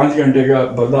 گھنٹے کا, 5 گھنٹے کا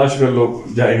برداشت کر لو,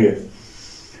 جائیں گے.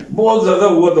 بہت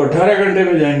زیادہ ہوا تو 18 گھنٹے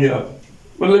میں جائیں گے آپ.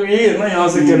 مطلب یہی ہے نا, یہاں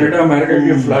سے کینیڈا امریکہ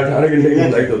کی فلائٹ 18 گھنٹے کی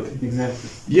فلائٹ ہوتی ہے,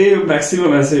 یہ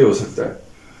میکسیمم ایسے ہی ہو سکتا ہے.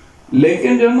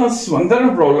 لیکن جو ہے نا سمندر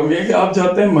میں پرابلم یہ ہے کہ آپ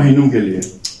جاتے ہیں مہینوں کے لیے,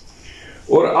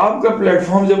 اور آپ کا پلیٹ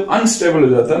فارم جب انسٹیبل ہو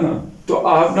جاتا ہے نا, تو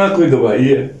آپ نہ کوئی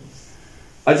دوائی ہے,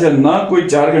 اچھا نہ کوئی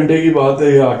 4 گھنٹے کی بات ہے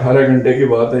یا 18 گھنٹے کی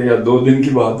بات ہے یا 2 دن کی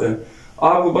بات ہے,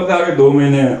 آپ کو پتا ہے کہ 2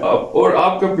 مہینے, اور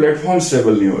آپ کا پلیٹ فارم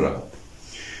سٹیبل نہیں ہو رہا.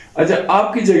 اچھا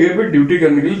آپ کی جگہ پہ ڈیوٹی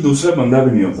کرنے کے لیے دوسرا بندہ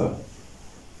بھی نہیں ہوتا,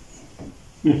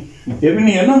 یہ بھی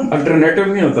نہیں ہے نا, الٹرنیٹو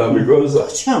نہیں ہوتا, بیکاز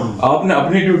آپ نے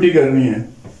اپنی ڈیوٹی کرنی ہے,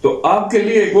 تو آپ کے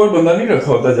لیے ایک اور بندہ نہیں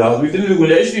رکھا ہوتا جہاز میں, اتنی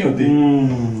گنجائش نہیں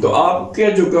ہوتی. تو آپ کے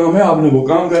جو کام ہے آپ نے وہ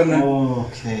کام کرنا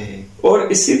ہے, اور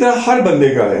اسی طرح ہر بندے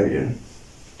کا ہے یہ.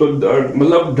 تو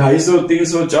مطلب 250,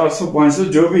 300, 400, 500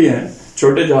 جو بھی ہیں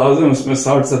چھوٹے جہاز ہیں, اس میں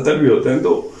 60-70 بھی ہوتے ہیں.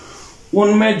 تو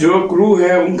ان میں جو کرو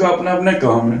ہے ان کا اپنا اپنا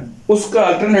کام ہے, اس کا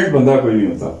الٹرنیٹ بندہ کوئی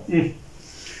نہیں ہوتا.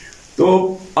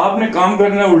 تو آپ نے کام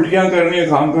کرنا ہے, الٹیاں کرنی ہے,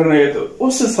 کام کرنا ہے. تو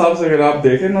اس حساب سے اگر آپ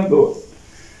دیکھیں نا تو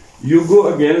یو گو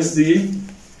اگینسٹ دی,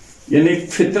 یعنی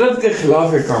فطرت کے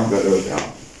خلاف ایک کام کر رہے ہوتے ہیں آپ,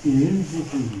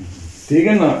 ٹھیک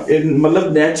ہے نا.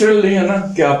 مطلب نیچرل نہیں ہے نا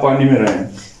کہ آپ پانی میں رہیں.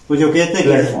 وہ جو کہتے ہیں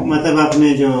کہ مطلب آپ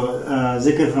نے جو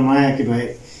ذکر فرمایا کہ بھائی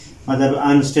مطلب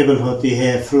انسٹیبل ہوتی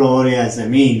ہے فلور یا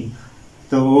زمین,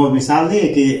 تو وہ مثال نہیں ہے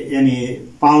کہ یعنی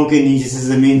پاؤں کے نیچے سے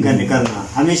زمین کا نکلنا,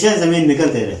 ہمیشہ زمین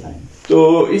نکلتے رہتا ہے.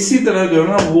 تو اسی طرح جو ہے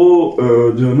نا وہ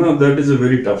جو ہے نا that is a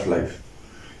very tough life.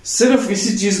 صرف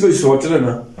اسی چیز کو سوچ رہے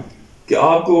نا کہ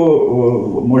آپ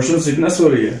کو موشن سکنس ہو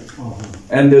رہی ہے,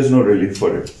 and there is know relief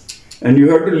for it, and you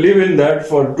have to leave in that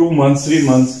for 2 months 3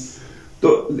 months. تو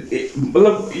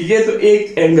مطلب یہ تو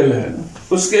ایک اینگل ہے نا,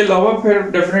 اس کے علاوہ پھر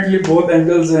ڈیفینیٹلی بہت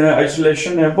اینگلز ہیں,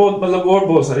 آئسولیشن ہے, بہت مطلب اور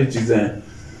بہت ساری چیزیں ہیں.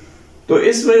 تو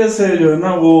اس وجہ سے جو ہے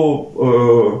نا وہ,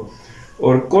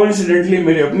 اور کوئنسیڈنٹلی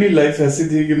میری اپنی لائف ایسی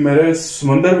تھی کہ میرے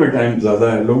سمندر میں ٹائم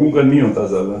زیادہ ہے, لوگوں کا نہیں ہوتا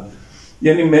زیادہ.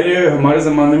 یعنی ہمارے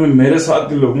زمانے میں میرے ساتھ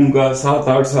کے لوگوں کا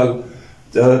 7-8 سال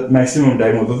میکسیمم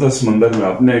ٹائم ہوتا تھا سمندر میں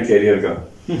اپنے کیریئر کا.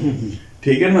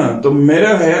 ٹھیک ہے نا. تو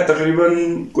میرا ہے تقریباً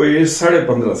کوئی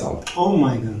 15.5 سال. اوہ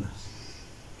مائی گاڈ.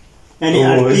 یعنی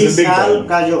 38 سال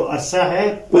کا جو عرصہ ہے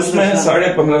اس میں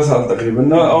 15.5 سال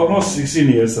تقریباً آلموسٹ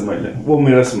 16 ایئر سمجھ لیں وہ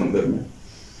میرا سمندر میں.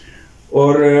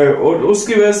 اور اس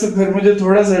کی وجہ سے پھر مجھے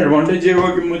تھوڑا سا ایڈوانٹیج یہ ہوا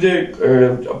کہ مجھے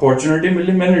اپارچونیٹی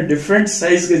ملی. میں نے ڈفرینٹ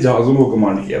سائز کے جہازوں کو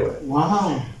کمانڈ کیا ہوا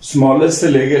ہے, اسمالسٹ سے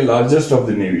لے کے لارجسٹ آف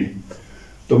دی نیوی.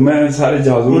 تو میں سارے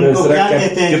جہازوں میں اس طرح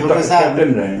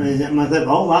کیپٹن رہے.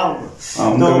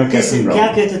 مطلب کیا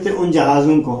کہتے تھے ان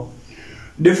جہازوں کو؟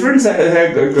 ڈفرینٹ ہے.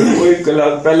 کوئی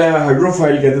پہلے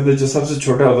ہائیڈروفائل کہتے تھے جو سب سے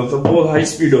چھوٹا ہوتا تھا, بہت ہائی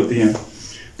اسپیڈ ہوتی ہیں.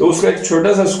 تو اس کا ایک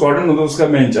چھوٹا سا اسکواڈرن ہوتا ہے, اس کا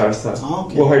میں انچارج تھا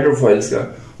وہ ہائیڈروفائلس کا.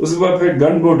 اس کے بعد پھر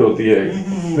گن بوٹ ہوتی ہے,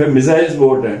 پھر میزائلز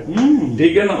بوٹ ہے,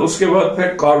 ٹھیک ہے نا. اس کے بعد پھر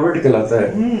کاربیٹ کہلاتا ہے,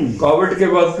 کاربیٹ کے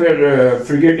بعد پھر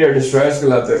فریگیٹ یا ڈسٹرائرز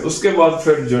کہلاتا ہے. اس کے بعد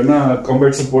پھر جو ہے نا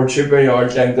کمبیٹ سپورٹ شپ ہے یا آئل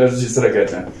ٹینکرز جس طرح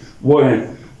کہتے ہیں وہ ہیں.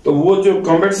 تو وہ جو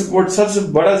کمبیٹ سپورٹ سب سے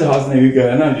بڑا جہاز نیوی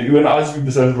کا ہے نا, ایون آج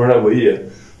بھی سب سے بڑا وہی ہے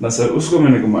نا سر, اس کو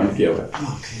میں نے کمانڈ کیا ہوا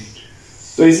ہے.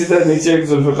 تو اسی طرح نیچے ایک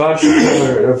ذوالفقار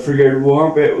فریگیٹ وہاں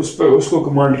پہ اس کو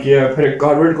کمانڈ کیا. پھر ایک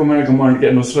کاربیٹ کو میں نے کمانڈ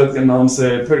کیا نصرت کے نام سے.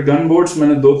 پھر گن بوٹس میں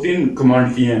نے 2-3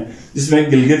 کمانڈ کیے ہیں جس میں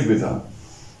گلگت بھی تھا,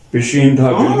 پشین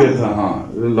تھا, گلگت تھا,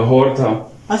 ہاں لاہور تھا.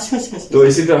 تو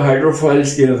اسی طرح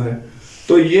ہائیڈروفائلز کیا تھا.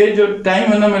 تو یہ جو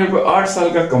ٹائم ہے نا میرے کو 8 سال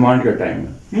کا کمانڈ کا ٹائم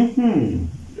ہے,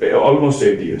 almost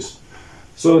 8 years.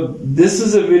 So this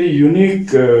is a very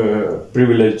unique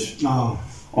privilege,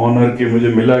 owner کی مجھے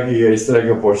ملا کہ اس طرح کی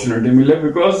اپارچونیٹی ملا.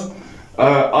 بیکاز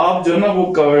آپ جو نا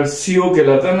وہ سی او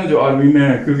کہلاتا ہے نا جو آرمی میں,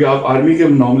 کیونکہ آپ آرمی کے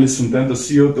نارملی سنتے ہیں تو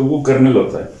سی او تو وہ کرنل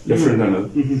ہوتا ہے, لیفٹیننٹ کرنل.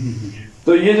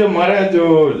 تو یہ جو ہمارا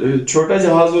جو چھوٹا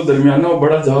جہاز ہو, درمیانہ ہو,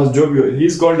 بڑا جہاز جو بھی ہو, ہی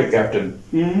از کالڈ اے کیپٹن.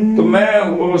 تو میں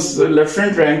اس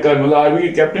لیفٹیننٹ رینک کا, مطلب آرمی کے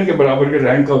کیپٹن کے برابر کے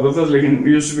رینک کا ہوتا تھا, لیکن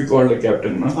used to be called a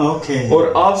captain نا. اور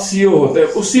آپ سی او ہوتے ہیں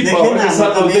اسی پاور کے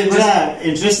ساتھ ہوتے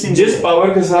ہیں جس پاور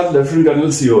کے ساتھ لیفٹیننٹ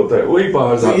کرنل سی او ہوتا ہے, وہی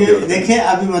پاور آپ کے. دیکھیں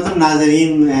ابھی مطلب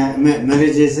ناظرین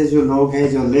میرے جیسے جو لوگ ہیں,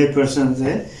 جو لے پرسنز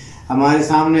ہیں, ہمارے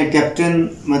سامنے کیپٹن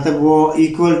مطلب وہ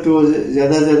ایکول ٹو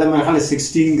زیادہ سے زیادہ میرے خیال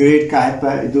 16 گریڈ کا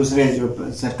ہے. دوسرے جو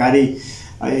سرکاری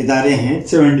ادارے ہیں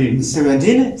 17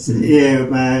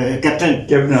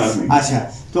 کیپٹن. اچھا,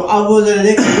 تو اب وہ ذرا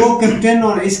دیکھیں وہ کیپٹن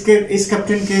اور اس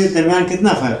کیپٹن کے درمیان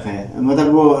کتنا فرق ہے,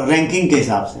 مطلب وہ رینکنگ کے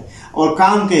حساب سے اور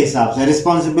کام کے حساب سے,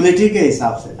 رسپانسبلٹی کے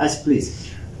حساب سے. اچھا پلیز.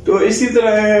 تو اسی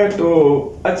طرح ہے. تو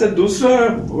اچھا دوسرا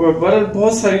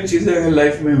بہت ساری چیزیں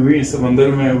لائف میں ہوئی, سمندر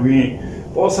میں ہوئی,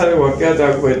 بہت سارے واقعات.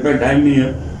 آپ کو اتنا ٹائم نہیں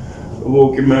ہے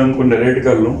وہ کہ میں ان کو نریٹ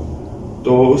کر لوں.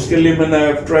 تو اس کے لیے میں نے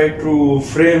try to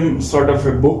frame sort of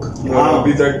اے بک.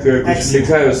 ابھی تک کچھ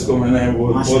لکھا ہے اس کو میں نے, وہ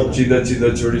بہت چیزہ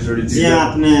چھوٹی چھوٹی چیزیں.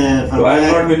 تو I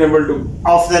am not been able to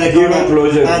of the record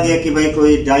closer کہ بھائی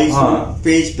کوئی 250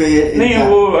 پیج پہ نہیں,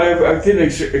 وہ I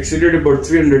think exceeded about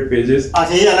 300 pages.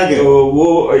 اچھا یہ الگ ہے. تو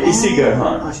وہ اسی کا,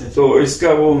 ہاں. تو اس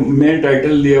کا وہ مین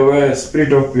ٹائٹل دیا ہوا ہے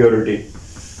اسپرٹ آف پیورٹی,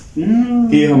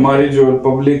 کہ ہماری جو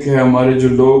پبلک ہے, ہمارے جو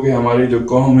لوگ ہیں, ہماری جو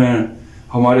قوم ہے,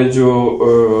 ہمارے جو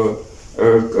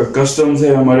کسٹمز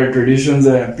ہے, ہمارے ٹریڈیشنز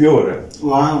ہیں, پیور ہے.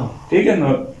 ٹھیک ہے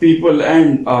نا, پیپل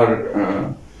اینڈ آر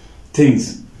تھنگس.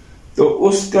 تو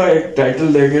اس کا ایک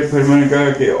ٹائٹل دے کے پھر میں نے کہا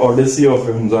کہ Odissi of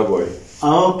a Hunza boy.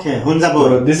 Okay, Hunza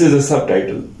boy, this is a sub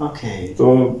title. Okay.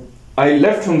 تو I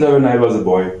left Hunza when I was a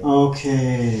boy. Okay,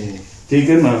 ٹھیک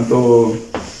ہے نا. تو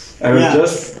I was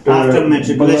just I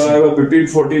was between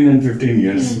 14 and 15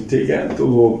 years. ٹھیک ہے, تو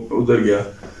وہ ادھر گیا.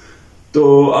 تو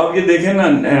آپ یہ دیکھیں نا,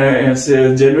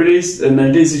 جنوری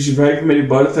 1965 کی میری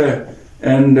برتھ ہے,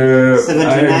 اینڈ I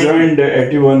joined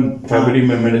 81 فیبری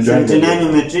میں نے جوائن کیا. 79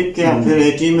 میں میٹرک کیا, پھر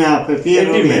 80 میں آپ پی ایل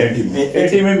ہو گئے.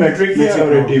 80 میں میٹرک کیا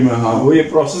اور 80 میں, ہاں وہ یہ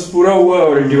پروسیس پورا ہوا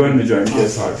اور 81 میں جوائن کیا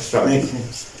اسٹارٹ.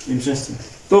 انٹرسٹنگ.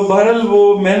 تو بہرحال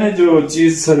وہ میں نے جو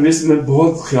چیز سروس میں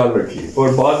بہت خیال رکھی, اور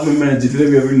بعد میں جتنے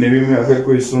بھی ابھی نیوی میں اگر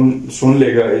کوئی سن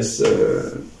لے گا اس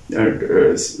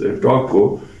ٹاک کو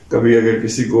کبھی, اگر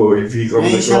کسی کو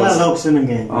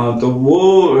ہاں, تو وہ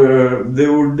دے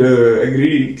وڈ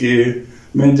ایگری کہ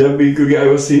میں جب بھی, کیونکہ I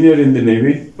was senior in the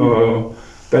navy.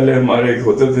 پہلے ہمارے ایک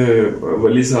ہوتے تھے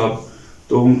ولی صاحب,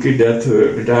 تو ان کی ڈیتھ,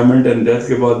 ریٹائرمنٹ اینڈ ڈیتھ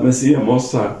کے بعد میں سی ایم اوس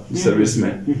تھا سروس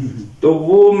میں. تو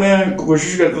وہ میں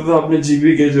کوشش کرتا تھا اپنے جی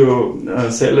بی کے جو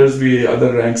سیلرز بھی,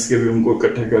 ادر رینکس کے بھی, ان کو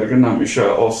اکٹھے کر کے نا ہمیشہ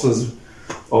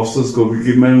آفسرز کو بھی,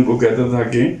 کہ میں ان کو کہتا تھا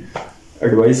کہ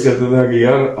ایڈوائز کرتا تھا کہ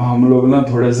یار ہم لوگ نا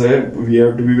تھوڑے سے we have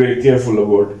to be very careful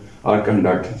about are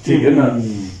conduct. ٹھیک ہے نا,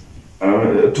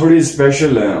 تھوڑی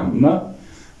اسپیشل ہے ہم نا,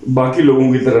 باقی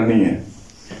لوگوں کی طرح نہیں ہے.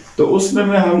 تو اس میں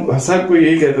ہم سب کو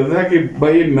یہی کہتا تھا کہ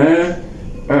بھائی میں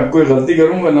کوئی غلطی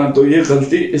کروں گا نا تو یہ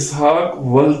غلطی اسحاق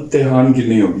ول تیحان کی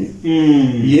نہیں ہوگی,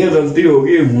 یہ غلطی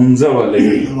ہوگی ہنزا والے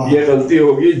کی, یہ غلطی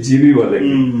ہوگی جی بی والے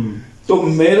کی. تو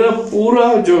میرا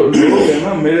پورا جو لوگ ہے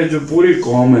نا، میرے جو پوری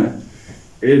قوم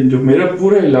ہے، جو میرا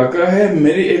پورا علاقہ ہے،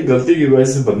 میری ایک غلطی کی وجہ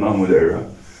سے بدنام ہو جائے گا.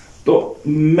 تو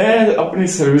میں اپنی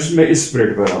سروس میں اس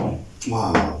اسپرٹ پر رہا ہوں.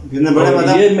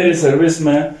 یہ میری سروس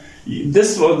میں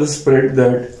this was the spirit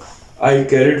that I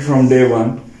carried from day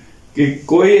one, کہ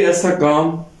کوئی ایسا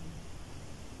کام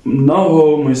نہ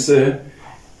ہو مجھ سے،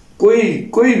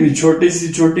 کوئی بھی چھوٹی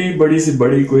سی چھوٹی، بڑی سی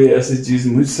بڑی کوئی ایسی چیز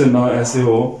مجھ سے نہ ایسے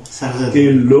ہو کہ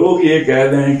لوگ یہ کہہ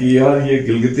دیں کہ یار یہ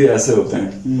گلگتی ایسے ہوتے ہیں.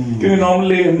 کیونکہ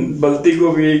نارملی بلتی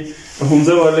کو بھی،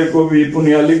 حمزہ والے کو بھی،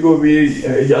 پنیالی کو بھی،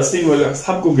 یاسین والے،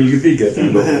 سب کو گلگتی کہتے ہیں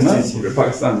لوگ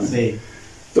پاکستان میں.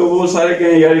 تو وہ سارے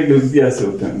کہیں یار یہ گلگتی ایسے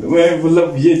ہوتے ہیں. میں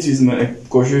مطلب یہ چیز میں نے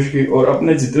کوشش کی، اور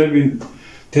اپنے جتنے بھی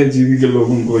تھے جی بی کے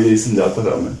لوگوں کو یہی سمجھاتا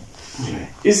رہا میں.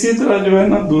 اسی طرح جو ہے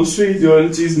نا، دوسری جو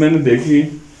چیز میں نے دیکھی،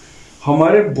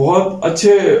 ہمارے بہت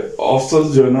اچھے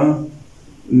آفسرز جو ہے نا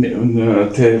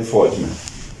تھے فوج میں.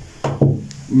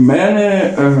 میں نے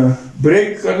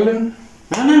بریک کر لیں.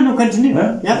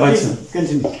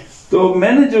 تو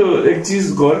میں نے جو ایک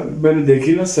چیز میں نے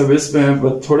دیکھی نا سروس میں،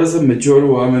 تھوڑا سا میچور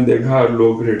ہوا، میں دیکھا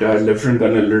لوگ retired, lieutenant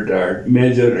colonel retired,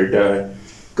 major retired,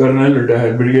 colonel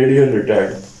retired, brigadier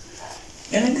retired.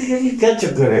 یعنی کہ یہ کیا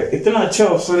چکر ہے، اتنا اچھا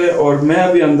افسر ہے اور میں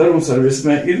ابھی اندر ہوں سروس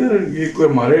میں. ادھر یہ کوئی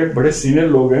ہمارے بڑے سینئر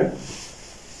لوگ ہیں،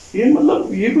 یہ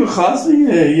مطلب یہ کوئی خاص نہیں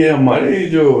ہے، یہ ہمارے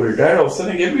جو ریٹائرڈ افسر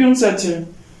ہیں یہ بھی ان سے اچھے ہیں.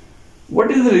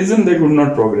 What is the reason they could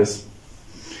not progress?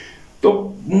 تو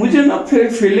مجھے نا پھر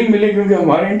ایک فیلنگ ملی، کیونکہ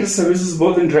ہمارے انٹر سروسز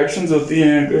بہت انٹریکشنز ہوتی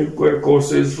ہیں، کوئی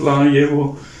کورسز فلاں یہ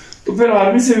وہ. تو پھر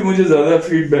آرمی سے بھی مجھے زیادہ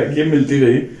فیڈ بیک یہ ملتی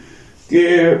رہی کہ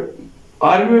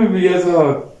آرمی میں بھی یہ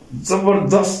تھا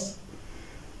زبردست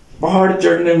پہاڑ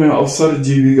چڑھنے میں افسر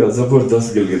جی بی کا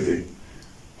زبردست گلگتی،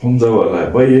 حمزہ والا ہے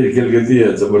بھائی، یہ گلگتی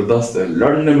ہے زبردست ہے،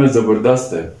 لڑنے میں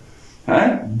زبردست ہے،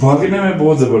 بھاگنے میں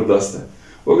بہت زبردست ہے.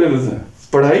 وہ کہتے تھے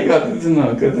پڑھائی کرتے تھے نا،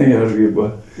 کہتے ہیں یار یہ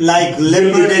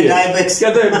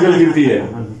کہتے ہیں گلگتی ہے،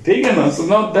 ٹھیک ہے نا. So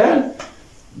now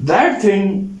that thing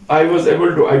I was able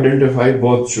to identify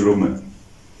بہت شروع میں،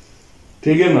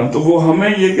 ٹھیک ہے نا. تو وہ ہمیں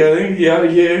یہ کہہ رہے ہیں کہ یار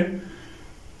یہ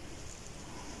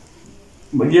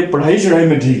پڑھائی چڑھائی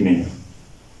میں ٹھیک نہیں ہے.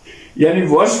 یعنی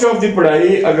ورسٹ آف دی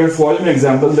پڑھائی اگر فوج میں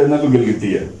ایگزامپل دینا تو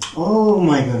گلگتی ہے. اوہ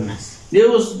مائی گڈنس. یہ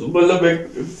مطلب ایک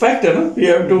فیکٹ ہے نا، you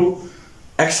have to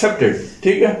accept it,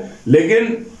 ٹھیک ہے.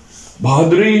 لیکن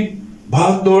بہادری،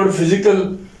 بھاگ دوڑ، فزیکل،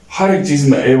 ہر ایک چیز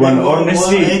میں A1،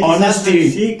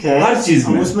 آنیسٹی ہر چیز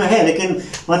میں اس میں ہے. لیکن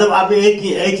مطلب اب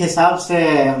ایک حساب سے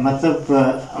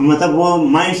مطلب وہ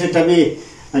مائنڈ سیٹ ابھی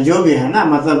جو بھی ہے نا،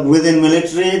 مطلب with in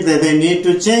military they need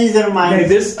to change their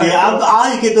mind. اب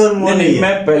آج کے دور میں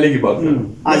میں پہلے کی بات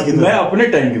کروں، میں اپنے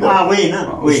ٹائم کی بات، وہی نا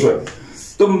وہی.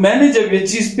 تو میں نے جب یہ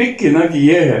چیز پک کی نا کہ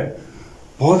یہ ہے،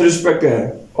 بہت رسپیکٹ ہے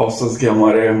آفسرز کی،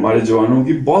 ہمارے جوانوں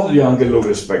کی بہت یہاں کے لوگ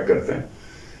رسپیکٹ کرتے ہیں.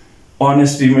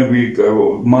 آنیسٹی میں بھی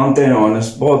مانتے ہیں،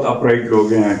 آنیسٹ، بہت اپرائٹ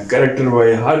لوگ ہیں، کریکٹر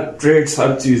وائز ہر ٹریٹس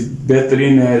ہر چیز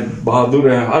بہترین ہے،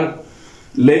 بہادر ہیں ہر.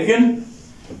 لیکن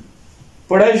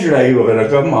پڑھائی چڑھائی وغیرہ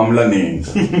کا معاملہ نہیں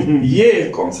ہے. یہ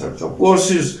ایک کانسیپٹ تھا.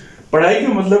 کورسز، پڑھائی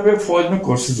کا مطلب ہے فوج میں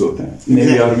کورسز ہوتے ہیں،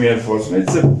 نیوی، آرمی، ایئر فورس میں.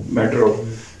 اٹس اے میٹر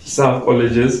آف صاف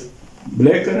کالجز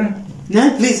بلیک کریں.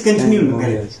 Please continue.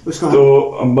 تو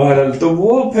بہرحال تو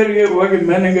وہ پھر یہ ہوا کہ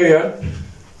میں نے کہا یار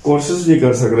کورسز نہیں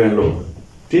کر سک رہے ہیں لوگ،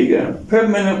 ٹھیک ہے. پھر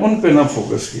میں نے ان پہ نہ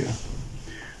فوکس کیا.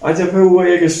 اچھا پھر ہوا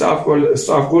یہ کہ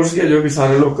اسٹاف کورس کیا جو کہ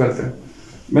سارے لوگ کرتے ہیں.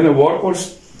 میں نے وار کورس،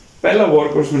 پہلا وار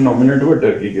کورس میں نامنیٹ ہوا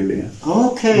ٹرکی کے لیے.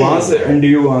 وہاں سے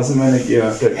NDU، وہاں سے میں نے کیا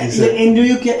ٹرکی سے.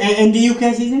 NDU کیا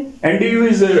چیز ہے؟ NDU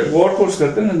از وار کورس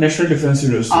کرتے ہیں نا، نیشنل ڈیفینس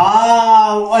یونیورسٹی.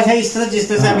 اچھا اس طرح جس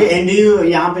طرح سے ابھی NDU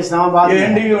یہاں پہ اسلام آباد میں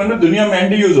NDU ہے نا، دنیا میں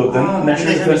NDUs ہوتے ہیں نا،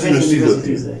 نیشنل ڈیفینس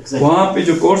یونیورسٹیز ہوتی ہے. وہاں پہ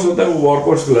جو کورس ہوتا ہے وہ وار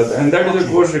کورس کہلاتا ہے. And that is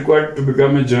a course required to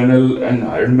become a general and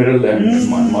admiral and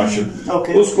martial.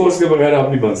 Us course کے بغیر آپ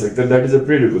نہیں بن سکتے. That is a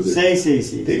pre requisite.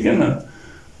 صحیح، ٹھیک ہے نا.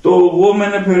 تو وہ میں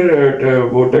نے پھر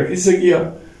وہ ٹرکی سے کیا.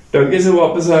 ٹرکی سے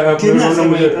واپس آیا، پھر انہوں نے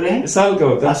مجھے سال کا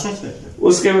ہوتا ہے،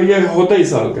 اس کے یہ ہوتا ہی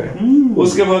سال کا ہے.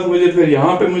 اس کے بعد مجھے پھر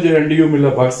یہاں پہ مجھے NDU ملا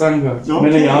پاکستان کا.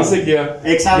 میں نے یہاں سے کیا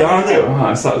یہاں کے،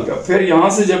 ہاں سال کا. پھر یہاں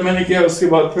سے جب میں نے کیا اس کے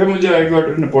بعد پھر مجھے I got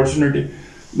an opportunity.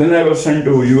 Then I was sent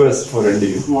to US for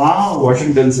NDU.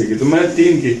 Washington سے کی. تو میں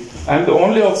 3 کی. I am the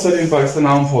only officer in Pakistan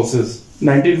arm forces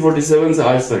 1947 سے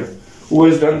آج تک who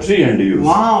has done 3 NDUs.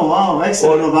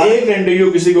 اور ایک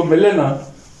NDU کسی کو ملے نا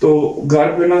تو گھر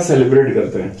پہ نا سیلیبریٹ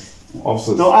کرتے ہیں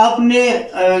آفسر. تو آپ نے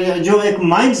جو ایک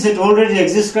مائنڈ سیٹ آلریڈی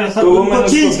ایگزسٹ کرتا تھا وہ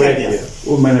چینج کر دیا،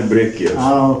 وہ میں نے بریک کیا.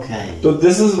 تو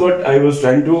دس is what I was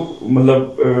trying to مطلب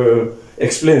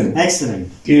ایکسپلین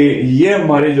کہ یہ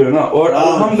ہماری جو ہے نا. اور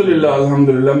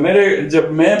الحمدللہ میرے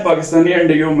جب میں پاکستانی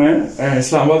NDU میں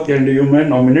اسلام آباد کے NDU میں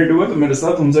نامینیٹ ہوا تو میرے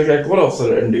ساتھ ہنزا کا ایک اور افسر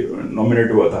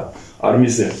نامینیٹ ہوا تھا آرمی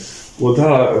سے, وہ تھا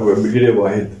بریگیڈیئر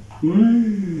واحد.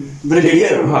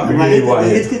 بریگیڈیئر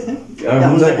واحد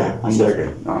ہنزا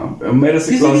کے میرے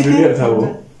سے کلاس لیڈر تھا وہ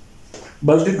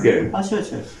بلدت کے.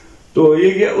 تو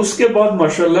یہ کیا اس کے بعد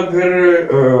ماشاءاللہ پھر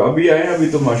ابھی آئے, ابھی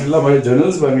تو ماشاءاللہ ہمارے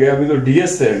جنرلز بن گئے. ابھی تو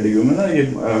DS تھے NDU میں نا, یہ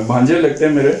بھانجے لگتے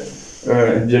ہیں میرے.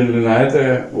 جنرل عنایت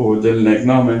ہے وہ جنرل نیک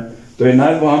نام ہے, تو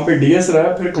عنایت وہاں پہ DS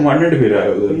رہا, پھر کمانڈنٹ بھی رہا ہے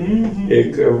ادھر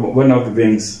ایک ون آف دی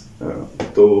ونگس.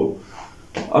 تو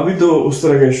ابھی تو اس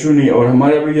طرح کا ایشو نہیں. اور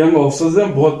ہمارے ابھی ینگ آفسرز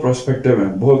ہیں, بہت پروسپیکٹو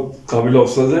ہیں, بہت قابل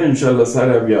آفسرز ہیں, انشاءاللہ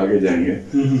سارے ابھی آگے جائیں گے.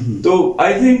 تو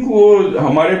آئی تھنک وہ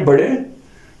ہمارے بڑے,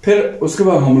 پھر اس کے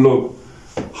بعد ہم لوگ,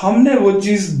 ہم نے وہ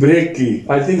چیز بریک کی.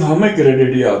 آئی تھنک ہمیں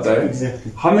کریڈٹ یہ آتا ہے,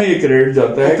 ہمیں یہ کریڈٹ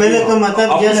جاتا ہے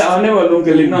اپنے آنے والوں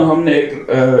کے لیے نا. ہم نے ایک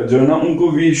جو ہے نا ان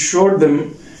کو وی شوڈ دم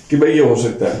کہ بھائی یہ ہو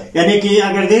سکتا ہے. یعنی کہ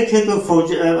اگر دیکھیں تو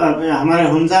فوج ہمارے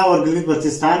ہنزا اور گلگت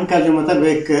بلتستان کا جو مطلب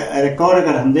ایک ریکارڈ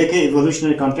اگر ہم دیکھیں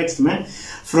ایوولوشنری کانٹیکسٹ میں,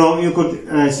 فرام یو کوڈ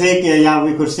سے یا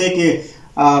وی کوڈ سے کہ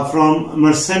from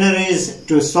mercenaries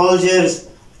to soldiers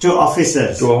to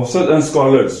officers and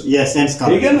scholars. Yes, and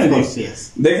scholars. ٹھیک ہے نا جی,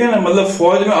 دیکھیں نا مطلب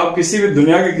فوج میں آپ کسی بھی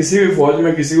دنیا کے کسی بھی فوج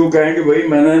میں کسی کو کہیں کہ بھائی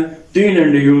میں نے 3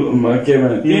 NDU کیے, میں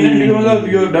نے 3 NDU مطلب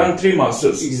you have done 3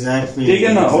 masters. ٹھیک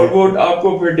ہے نا, اور وہ آپ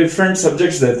کو پھر ڈفرینٹ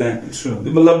سبجیکٹس دیتے ہیں.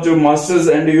 مطلب جو ماسٹرز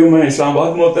NDU میں اسلام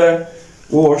آباد میں ہوتا ہے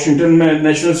وہ واشنگٹن میں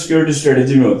نیشنل سیکورٹی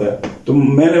اسٹریٹجی میں ہوتا ہے. تو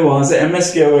میں نے وہاں سے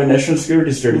MS کیا ہوا ہے نیشنل سیکورٹی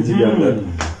اسٹریٹجی کے اندر.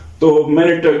 تو میں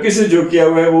نے ٹرکی سے جو کیا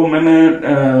ہوا ہے وہ میں نے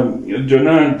جو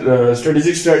نا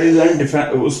اسٹریٹجک اسٹڈیز اینڈ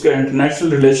اس کا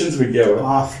انٹرنیشنل ریلیشنز بھی کیا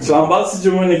ہوا ہے. اسلام آباد سے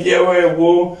جو میں نے کیا ہوا ہے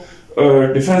وہ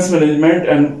defence management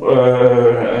and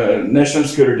national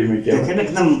security میں کیا ہوا ہے.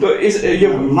 تو اس یہ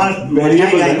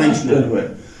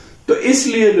تو اس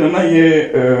لیے جو نا یہ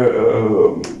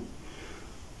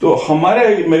تو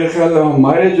ہمارے میرے خیال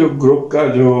ہمارے جو گروپ کا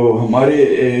جو ہمارے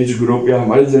ایج گروپ یا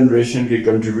ہمارے جنریشن کی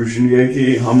کنٹریبیوشن یہ ہے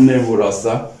کہ ہم نے وہ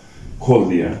راستہ کھول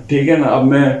دیا. ٹھیک ہے نا.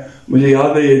 اب مجھے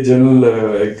یاد ہے یہ جنرل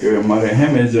ایک ہمارے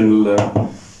ہیں میں جنرل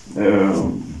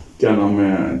کیا نام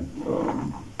ہے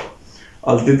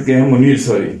التت کے ہیں منیر,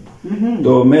 سوری.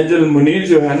 تو میجر منیر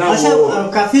جو ہے نا وہ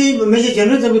کافی میجر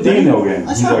جنرل 3 ہو گئے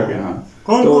جا کے.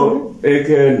 ہاں تو ایک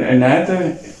عنایت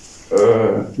ہے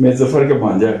میجر ظفر کا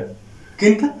بھانجا ہے.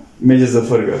 کن کا؟ میجر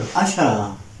ظفر کا.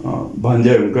 اچھا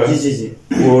بھانجا ہے ان کا.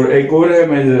 اور ایک اور ہے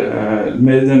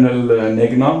میجر جنرل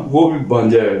نیک نام, وہ بھی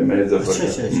بھانجا ہے میجر ظفر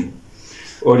کا.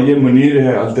 اور یہ منیر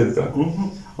ہے التت کا.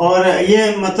 اور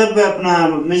یہ مطلب اپنا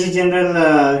major general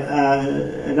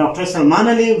doctor Salman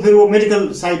Ali, پھر وہ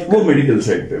میڈیکل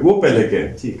سائٹ پہ وہ پہلے کے.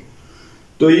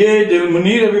 تو یہ جنرل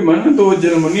منیر ابھی من, تو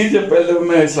جنرل منیر جب پہلے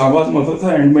میں اسلام آباد میں ہوتا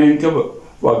تھا اینڈ میں ان کا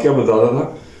واقعہ بتاتا تھا.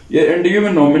 یہ NDU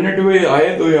میں نامینیٹ ہوئے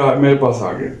آئے تو یہ میرے پاس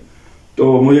آ گئے. تو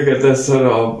مجھے کہتا ہے سر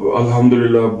آپ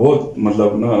الحمدللہ بہت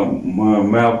مطلب نا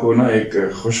میں آپ کو نا ایک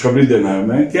خوشخبری دینا ہے.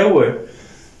 میں کیا ہوا ہے؟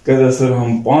 کہتا ہے سر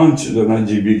ہم 5 جو نا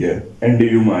GB کے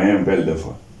NDU میں آئے ہیں پہلی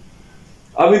دفعہ.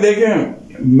 ابھی دیکھیں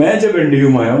میں جب NDU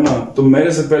میں آیا ہوں نا تو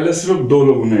میرے سے پہلے صرف 2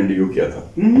 لوگوں نے NDU کیا تھا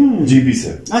GB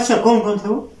سے. اچھا کون کون تھے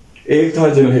وہ؟ ایک تھا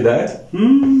جنرل ہدایت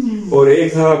اور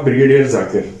ایک تھا بریگیڈیئر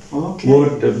ذاکر, وہ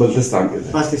بلتستان کے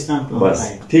تھے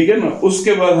بس. ٹھیک ہے نا. اس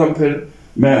کے بعد ہم پھر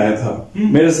میں آیا تھا,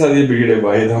 میرے ساتھ یہ بریگیڈیئر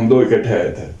واحد, ہم 2 اکٹھے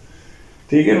آئے تھے.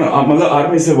 ٹھیک ہے نا. مطلب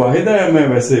آرمی سے واحد آیا, میں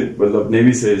ویسے مطلب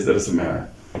نیوی سے اس طرح سے میں آیا.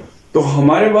 تو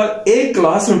ہمارے بعد ایک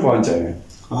کلاس میں 5 آئے ہیں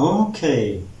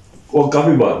اور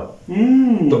کافی بات.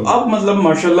 تو اب مطلب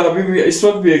ماشاءاللہ ابھی بھی اس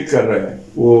وقت بھی ایک کر رہا ہے,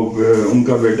 وہ ان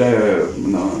کا بیٹا ہے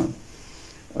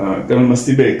کرن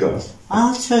مستی بیگ کا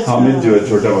حامد جو ہے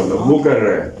چھوٹا والا, وہ کر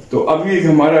رہا ہے. تو ابھی ایک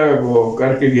ہمارا وہ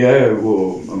کر کے گیا ہے, وہ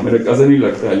میرے کزن ہی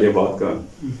لگتا ہے علی آباد کا,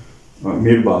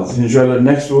 میر باز. انشاءاللہ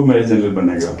نیکسٹ وہ میرے جنرل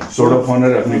بنے گا, سورڈ آف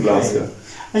آنر اپنی کلاس کا.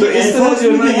 تو اس طرح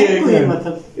جو نا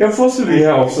یہ فورس بھی ہے,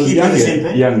 آفسر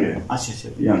ینگ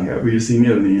ہے, ابھی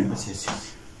سینئر نہیں ہے.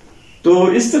 تو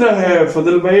اس طرح ہے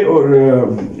فضل بھائی. اور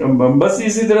بس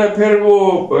اسی طرح پھر وہ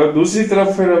دوسری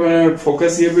طرف پھر ہمیں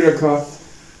فوکس یہ بھی رکھا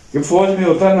کہ فوج میں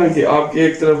ہوتا ہے نا کہ آپ کی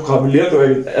ایک طرف قابلیت اور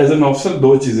ایز این آفسر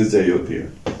 2 چیزیں چاہیے ہوتی ہے.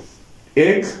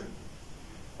 ایک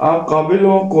آپ قابل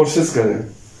ہو, کورسز کریں.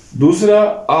 دوسرا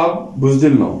آپ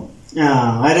بزدل نہ ہو,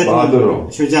 بہادر ہو.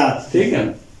 ٹھیک ہے,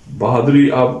 بہادری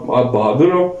آپ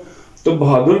بہادر ہو. تو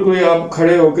بہادر کوئی آپ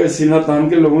کھڑے ہو کے سینہ تان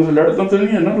کے لوگوں سے لڑتا تو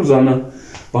نہیں ہے نا روزانہ.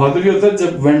 بہادری ہوتا ہے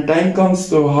جب when time comes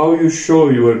تو how you show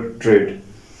your trait,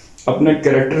 اپنے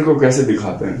کریکٹر کو کیسے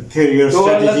دکھاتے ہیں. تو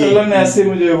اللہ تعالیٰ نے ایسے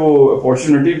مجھے وہ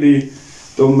اپورچونٹی دی.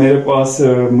 تو میرے پاس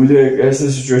مجھے ایک ایسے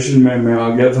سچویشن میں آ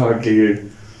گیا تھا کہ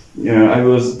I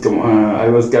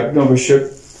was captain of a ship.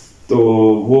 تو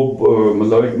وہ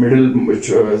مطلب ایک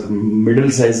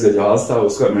مڈل سائز کا جہاز تھا,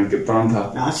 اس کا میں کپتان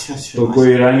تھا. تو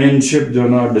کوئی ایرانین شپ جو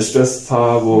نا ڈسٹریس تھا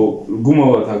وہ گم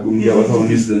گیا ہوا تھا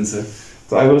 19 دن سے.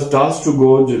 تو I was tasked to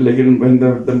go, لیکن when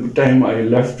the time I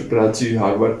left Karachi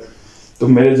harbour تو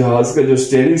میرے جہاز کا جو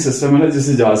اسٹیئرنگ سسٹم ہے نا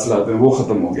جسے جہاز چلاتے ہیں وہ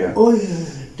ختم ہو گیا.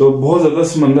 تو بہت زیادہ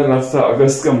سمندر رفت تھا,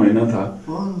 اگست کا مہینہ تھا.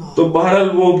 تو بہرحال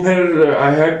وہ پھر I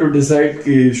had to decide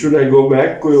کہ should I go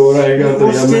back, کوئی اور آئے گا تو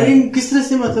یا میں. کس طرح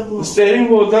سے مطلب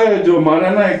اسٹیئرنگ وہ ہوتا ہے جو ہمارا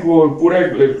نا ایک وہ پورا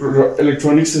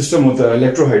الیکٹرانک سسٹم ہوتا ہے,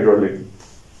 الیکٹرو ہائیڈرولک.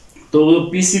 تو وہ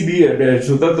PCB اٹیچ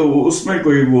ہوتا, تو اس میں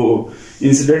کوئی وہ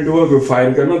انسیڈنٹ ہوا کوئی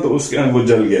فائر کرنا تو اس کے وہ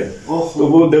جل گیا. تو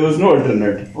وہ there was no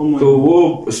alternate, تو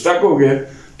وہ اسٹک ہو گیا.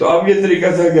 تو اب یہ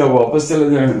طریقہ تھا کہ آپ واپس چلے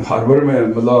جائیں ہاربر میں,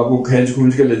 مطلب آپ کو کھینچ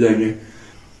کھونچ کے لے جائیں گے.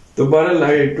 تو بہرحال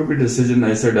I took a decision,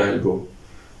 I said I'll go.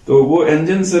 تو وہ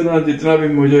انجن سے نا جتنا بھی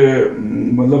مجھے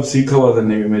مطلب سیکھا ہوا تھا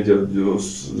نیوی میں جو اس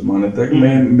زمانے تک,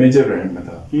 میں میجر رینک میں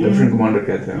تھا, لیفٹیننٹ کمانڈر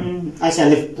کہتے ہیں. اچھا,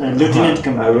 lieutenant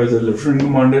commander. I was a lieutenant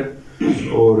commander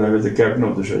اور I was the captain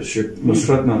of the ship.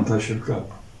 نصرت نام تھا شپ کا.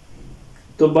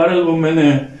 تو بہرحال وہ میں نے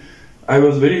I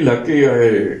was very lucky, I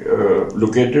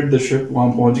located the ship.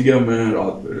 وہاں پہنچ گیا میں,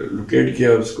 رات لوکیٹ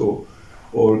کیا اس کو,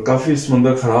 اور کافی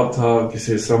سمندر خراب تھا.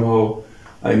 کسی somehow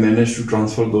I managed to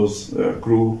transfer those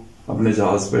crew اپنے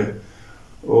جہاز پہ.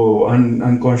 وہ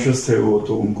انکانشیس تھے وہ,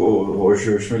 تو ان کو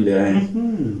ہوش میں لے آئے,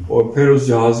 اور پھر اس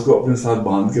جہاز کو اپنے ساتھ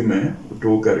باندھ کے میں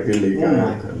ٹو کر کے لے کے آیا.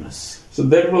 So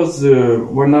that was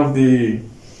one of the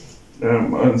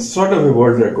sort of a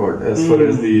world record as far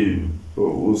as the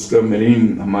اس کا مرین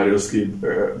ہمارے اس کی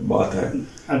بات ہے.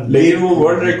 لیکن وہ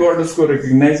ورلڈ ریکارڈ اس کو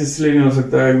ریکگنائز اس لیے نہیں ہو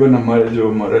سکتا. ایون ہمارا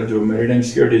جو میریٹائم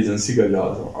سیکورٹی ایجنسی کا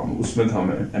جہاز اس میں تھا,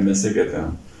 میں MSA کہتے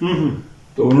ہیں.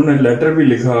 تو انہوں نے لیٹر بھی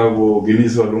لکھا وہ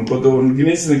گینیز والوں کو. تو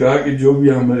گینیز نے کہا کہ جو بھی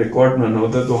ہمیں ریکارڈ بنانا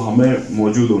ہوتا ہے تو ہمیں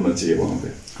موجود ہونا چاہیے وہاں پہ.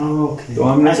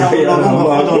 تو ہم نے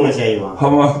کہا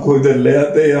ہم آپ کو ادھر لے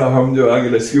آتے یا ہم جو آگے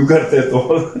ریسکیو کرتے.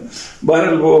 تو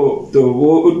بہرحال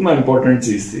وہ اتنا امپورٹنٹ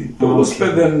چیز تھی. تو اس پہ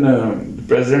دین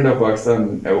president of Pakistan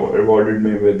ایوارڈڈ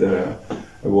me with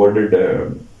ایوارڈڈ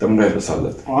تمغہ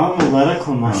رسالت.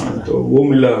 تو وہ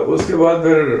ملا. اس کے بعد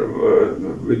پھر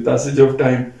ود پیسج آف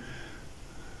ٹائم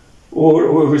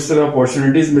اور اس طرح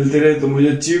اپارچونیٹیز ملتی رہے. تو مجھے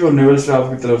چیف آف نیول اسٹاف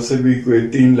کی طرف سے بھی کوئی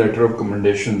 3 لیٹر آف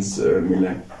کمنڈیشنز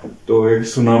ملے. تو ایک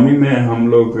سونامی میں ہم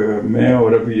لوگ, میں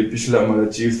اور ابھی یہ پچھلا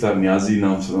ہمارا چیف تھا نیازی,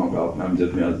 نام سنا ہوگا آپ نے,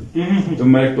 امجد نیازی, تو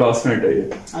میرے کلاس میٹ ہے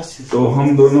یہ. تو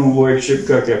ہم دونوں, وہ ایک شپ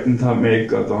کا کیپٹن تھا, میں ایک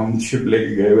کا. تو ہم شپ لے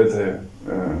کے گئے ہوئے تھے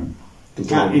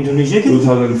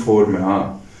 2004 میں. ہاں,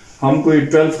 ہم کوئی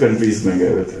 12 کنٹریز میں گئے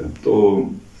ہوئے تھے. تو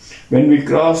when we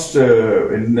crossed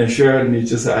Indonesia,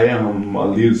 نیچے سے آئے ہم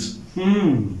مالدیوز.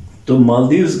 تو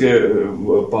مالدیوز کے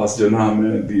پاس جو نا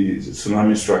ہمیں بھی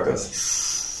سونامی اسٹرک اس.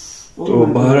 تو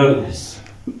بہرحال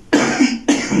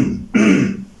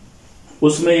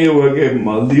اس میں یہ ہوا کہ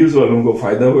مالدیوز والوں کو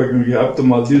فائدہ ہوا, کیونکہ اب تو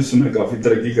مالدیوز میں کافی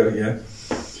ترقی کر گیا ہے.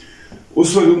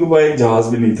 اس وقت ان کے پاس ایک جہاز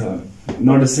بھی نہیں تھا,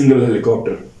 not a single Halley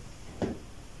copter.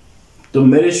 تو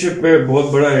میرے شپ پہ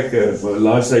بہت بڑا ایک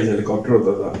لارج سائز ہیلی کاپٹر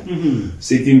ہوتا تھا,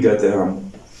 سیکنگ کہتے ہیں ہم,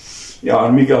 یا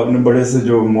آرمی کا آپ نے بڑے سے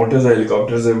جو موٹے سے ہیلی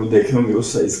کاپٹرز ہیں وہ دیکھے ہوں گے, اس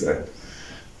سائز کا ہے.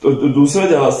 تو دوسرا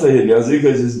جہاز تھا یہ نیازی کا,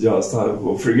 جس جہاز تھا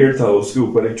وہ فریگیٹ تھا, اس کے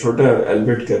اوپر ایک چھوٹا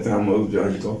ایلبٹ کہتے ہیں ہم جو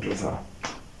ہیلی کاپٹر تھا.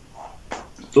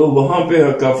 تو وہاں پہ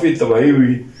کافی تباہی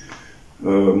ہوئی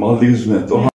مالدیوز میں.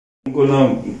 تو ہم کو نا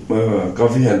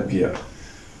کافی ہیلپ کیا,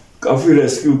 کافی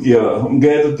ریسکیو کیا. ہم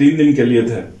گئے تو 3 دن کے لیے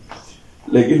تھے,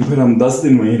 لیکن پھر ہم 10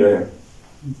 دن وہیں رہے.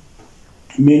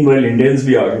 مین وائل انڈینز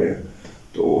بھی آ گئے.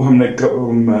 تو ہم نے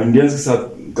انڈینز کے ساتھ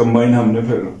کمبائن ہم نے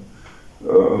پھر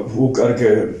وہ کر کے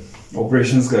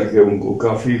آپریشنز کر کے ان کو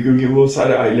کافی, کیونکہ وہ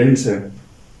سارے آئیلینڈس ہیں,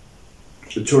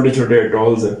 چھوٹے چھوٹے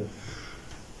اٹالز ہیں,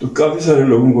 تو کافی سارے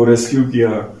لوگوں کو ریسکیو کیا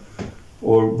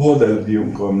اور بہت ہیلپ کی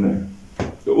ان کو ہم نے.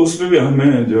 تو اس میں بھی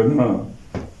ہمیں جو ہے نا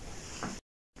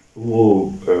وہ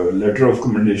لیٹر آف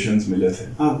کمنڈیشنز ملے تھے.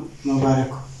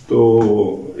 تو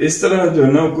اس طرح جو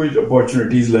ہے نا کچھ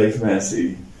اپارچونیٹیز لائف میں ایسی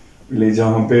ملی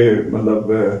جہاں پہ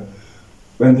مطلب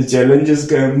when the challenges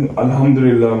came,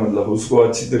 الحمدللہ مطلب اس کو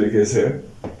اچھی طریقے سے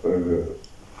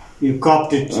you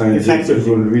copped it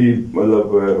effectively. بھی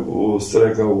مطلب وہ اس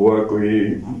طرح کا ہوا,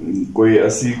 کوئی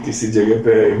ایسی کسی جگہ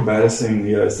پہ embarrassing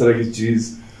یا اس طرح کی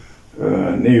چیز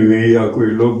نہیں ہوئی, یا کوئی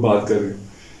لوگ بات کر رہے.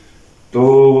 تو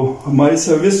ہماری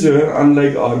سروس جو ہے ان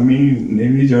لائک آرمی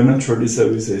نیوی جو ہے نا چھوٹی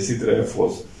سروس ہے, اسی طرح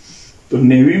فوج. تو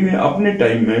نیوی میں اپنے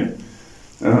ٹائم میں,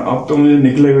 اب تو مجھے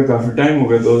نکلے ہوئے کافی ٹائم ہو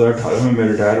گیا, 2018 میں میں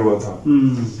ریٹائر ہوا تھا,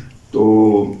 تو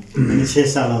 6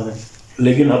 سال ہو گئے.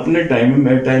 لیکن اپنے ٹائم میں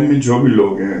میرے ٹائم میں جو بھی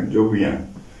لوگ ہیں جو بھی ہیں,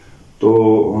 تو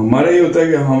ہمارا یہ ہوتا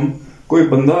ہے کہ ہم کوئی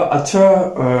بندہ اچھا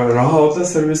رہا ہوتا ہے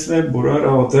سروس میں، برا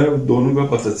رہا ہوتا ہے، دونوں کا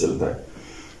پتہ چلتا ہے.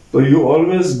 تو you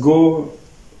always go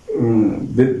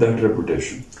with that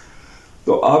reputation.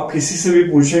 تو آپ کسی سے بھی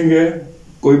پوچھیں گے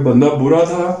کوئی بندہ برا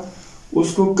تھا،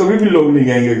 اس کو کبھی بھی لوگ نہیں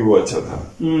کہیں گے کہ وہ اچھا تھا.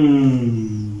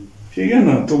 ٹھیک ہے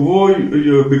نا. تو وہ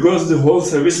because the whole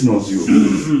service knows you.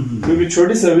 کیونکہ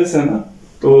چھوٹی سروس ہے نا،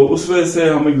 تو اس وجہ سے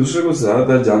ہم ایک دوسرے کو زیادہ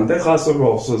تر جانتے ہیں، خاص طور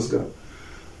پر آفیسرز کا.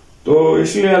 تو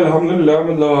اس لیے الحمدللہ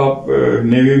مطلب آپ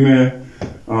نیوی میں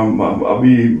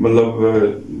ابھی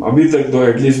مطلب ابھی تک تو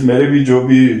ایٹ لیسٹ میرے بھی جو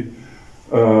بھی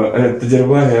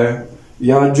تجربہ ہے،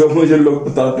 یا جو مجھے لوگ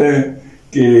بتاتے ہیں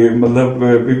کہ مطلب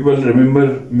people remember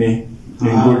me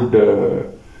in good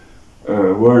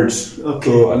words.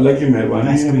 تو اللہ کی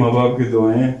مہربانی ہے، ماں باپ کی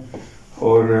دعائیں،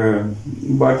 اور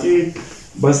باقی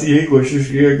بس یہی کوشش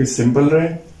کی ہے کہ سمپل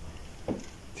رہے.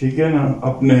 ٹھیک ہے نا،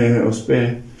 اپنے اس پہ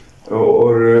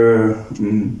اور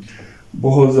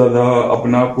بہت زیادہ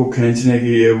اپنا آپ کو کھینچنے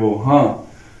کی یہ وہ. ہاں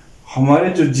ہمارے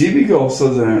جو جی بی کے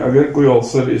آفسرز ہیں، اگر کوئی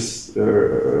آفسر اس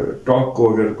ٹاک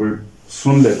کو اگر کوئی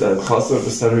سن لیتا ہے، خاص طور پہ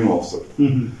سرونگ آفسر،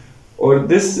 اور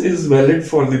دس is valid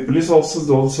for the police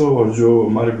officers also, اور جو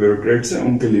ہمارے بیوروکریٹس ہیں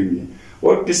ان کے لیے بھی،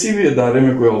 اور کسی بھی ادارے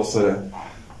میں کوئی آفسر ہے،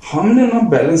 ہم نے نا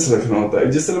بیلنس رکھنا ہوتا ہے.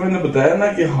 جس طرح میں نے بتایا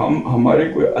نا کہ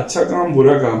ہمارے کوئی اچھا کام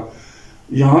برا کام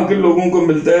یہاں کے لوگوں کو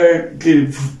ملتا ہے کہ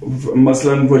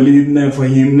مثلاً ولید نے،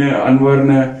 فہیم نے، انور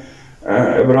نے،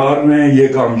 ابرار نے یہ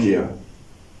کام کیا،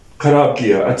 خراب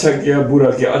کیا، اچھا کیا، برا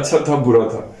کیا، اچھا تھا، برا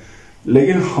تھا.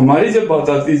 لیکن ہماری جب بات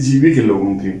آتی ہے جی بی کے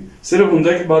لوگوں کی، صرف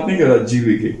ہنزا کی بات نہیں کر رہا، جی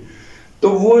بی کی،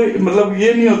 تو وہ مطلب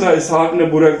یہ نہیں ہوتا اسحاق نے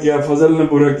برا کیا، فضل نے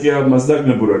برا کیا، مصدق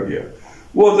نے برا کیا.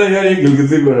 وہ ہوتا ہے یار یہ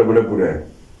گلگتی بڑے بڑے برے ہیں.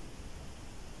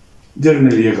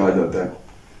 جنرلی یہ کہا جاتا ہے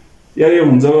یار یہ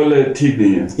ہنزا والے ٹھیک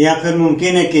نہیں ہے. یا پھر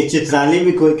ممکن ہے کہ چترالی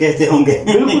بھی کوئی کہتے ہوں گے.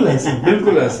 بالکل ایسے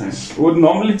بالکل ایسے ہیں. وہ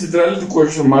نارملی چترالی تو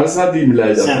کوشش ہمارے ساتھ ہی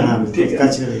ملایا جاتا ہے. ٹھیک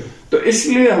ہے. تو اس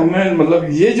لیے ہمیں مطلب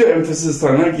یہ جو ایمفیسس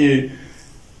تھا نا کہ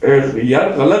یار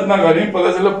غلط نہ کریں،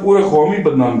 پتہ چلا پورے قوم ہی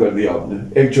بدنام کر دیا آپ نے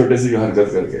ایک چھوٹے سی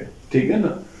حرکت کر کے. ٹھیک ہے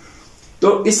نا.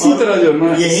 تو اسی طرح جو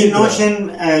نا یہی نوشن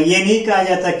یہ نہیں کہا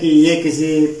جاتا کہ یہ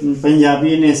کسی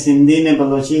پنجابی نے، سندھی نے،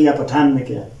 بلوچی یا پٹھان نے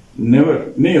کیا. نیور،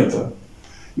 نہیں ہوتا.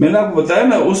 میں نے آپ کو بتایا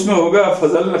نا اس میں ہوگا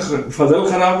فضل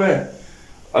خراب ہے،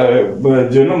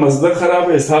 جو نا مصدق خراب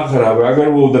ہے، اسحاق خراب ہے، اگر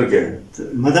وہ ادھر کے ہیں.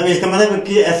 مطلب اس کا مطلب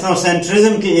کہ ایتھنو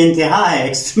سینٹرزم کی انتہا ہے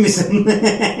ایکسٹریمزم.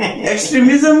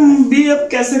 ایکسٹریمزم بھی اب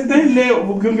کہہ سکتے ہیں،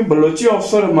 کیونکہ بلوچی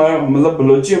آفسر ہمارا مطلب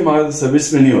بلوچی ہمارے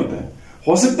سروس میں نہیں ہوتا ہے.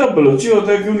 ہو سکتا ہے بلوچی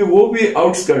ہوتا ہے کیونکہ وہ بھی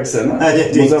آؤٹ اسکرٹس ہے نا،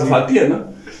 مضافاتی ہے نا،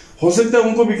 ہو سکتا ہے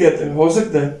ان کو بھی کہتے ہیں، ہو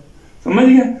سکتا ہے، سمجھ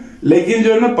گئے. لیکن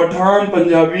جو ہے نا پٹھان،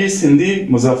 پنجابی، سندھی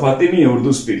مضافاتی نہیں ہے، Urdu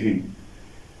speaking,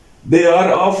 they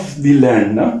are of the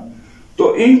land نا.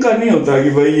 تو ان کا نہیں ہوتا کہ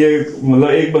بھائی یہ مطلب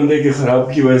ایک بندے کی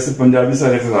خراب کی وجہ سے پنجابی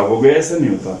سارے خراب ہو گئے، ایسا نہیں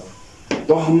ہوتا.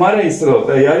 تو ہمارا اس طرح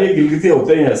ہوتا ہے یار یہ گلگتی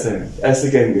ہوتے ہیں ایسے ہیں، ایسے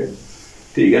کہیں گے.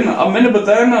 ٹھیک ہے نا. اب میں نے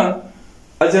بتایا نا،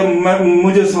 اچھا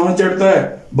مجھے سانس چڑھتا ہے،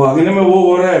 بھاگنے میں وہ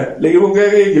ہو رہا ہے، لیکن وہ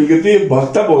کہے گا یہ گلگتی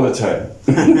بھاگتا بہت اچھا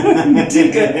ہے.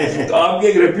 ٹھیک ہے. تو آپ کی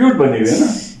ایک ریپیوٹ بنی ہوئی ہے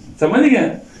نا، سمجھ گئے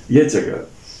یہ چکر.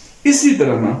 اسی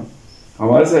طرح نا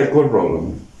ہمارے ساتھ ایک اور پرابلم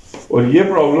ہے، اور یہ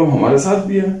پرابلم ہمارے ساتھ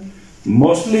بھی ہے.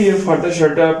 موسٹلی یہ فاٹا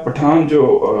شاٹا پٹھان جو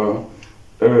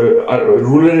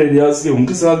رورل ایریاز کے ان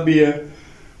کے ساتھ بھی ہے،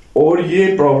 اور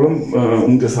یہ پرابلم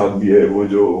ان کے ساتھ بھی ہے وہ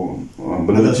جو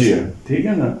بلوچی ہے. ٹھیک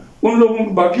ہے نا. ان لوگوں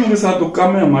باقیوں کے ساتھ تو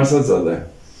کم ہے، ہمارے ساتھ زیادہ ہے.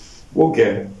 وہ کیا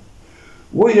ہے؟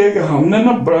 وہ یہ کہ ہم نے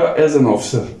نا بڑا ایز این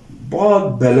آفسر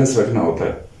بہت بیلنس رکھنا ہوتا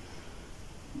ہے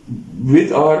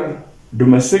ود آر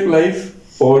ڈومیسٹک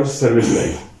لائف اور سروس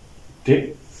لائف.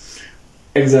 ٹھیک.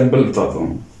 ایگزامپل بتاتا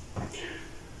ہوں.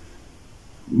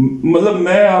 مطلب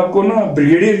میں آپ کو نا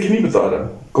بریگیڈیئر کی نہیں بتا رہا،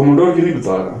 کوموڈور کی نہیں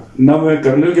بتا رہا، نہ میں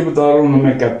کرنل کی بتا رہا ہوں، نہ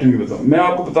میں کیپٹن کی بتا رہا ہوں. میں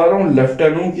آپ کو بتا رہا ہوں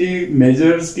لیفٹینوں کی،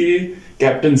 میجرز کی،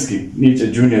 کیپٹنز کی نیچے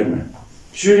جونیئر میں.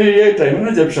 یہ ٹائم ہے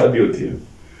نا جب شادی ہوتی ہے.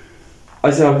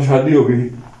 اچھا اب شادی ہو گئی،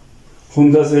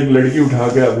 ہنزا سے ایک لڑکی اٹھا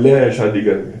کے اب لے آئے شادی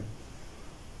کر کے.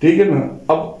 ٹھیک ہے نا.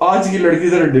 اب آج کی لڑکی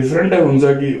ذرا ڈفرینٹ ہے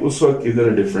ہنزا کی، اس وقت کی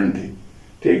ذرا ڈفرینٹ تھی.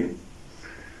 ٹھیک.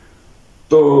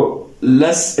 تو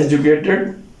لیس ایجوکیٹڈ،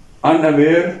 ان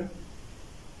اویئر،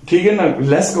 ٹھیک ہے نا،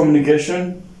 لیس کمیونیکیشن،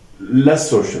 لیس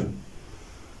سوشل.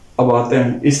 اب آتے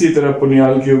ہیں اسی طرح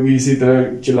پنیال کی ہوگی، اسی طرح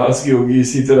چلاس کی ہوگی،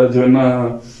 اسی طرح جو ہے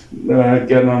نا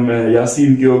کیا نام ہے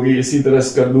یاسین کی ہوگی، اسی طرح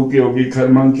اسکردو کی ہوگی،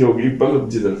 کھرمنگ کی ہوگی، مطلب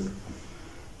جدھر.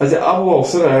 اچھا اب وہ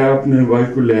افسر آیا، اپنے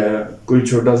وائف کو لے آیا، کوئی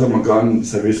چھوٹا سا مکان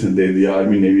سروس میں دے دیا،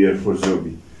 آرمی، نیوی، ایئر فورس جو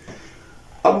بھی.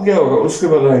 اب کیا ہوگا؟ اس کے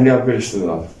بعد آئیں گے آپ کے رشتے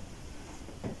دار.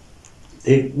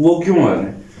 ایک وہ کیوں آ رہے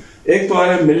ہیں؟ ایک تو آ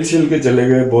رہے مل شل کے چلے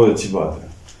گئے، بہت اچھی بات ہے،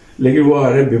 لیکن وہ آ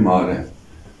رہے بیمار ہیں.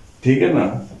 ٹھیک ہے نا.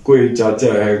 کوئی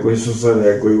چاچا ہے, کوئی سسر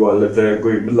ہے, کوئی والد ہے,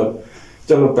 کوئی مطلب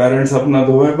چلو پیرنٹس اپنا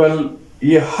تو ہے, پر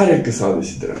یہ ہر ایک کے ساتھ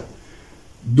اسی طرح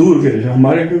دور کے رشتے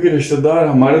ہمارے, کیونکہ رشتے دار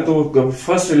ہمارے تو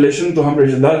فرسٹ ریلیشن تو ہم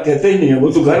رشتے دار کہتے ہی نہیں ہیں,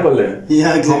 وہ تو گھر والے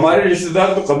ہیں. ہمارے رشتے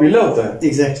دار تو قبیلہ ہوتا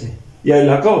ہے یا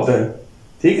علاقہ ہوتا ہے,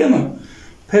 ٹھیک ہے نا.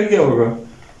 پھر کیا ہوگا,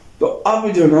 تو اب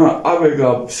جو نا اب ایک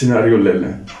آپ سیناریو لے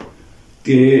لیں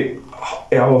کہ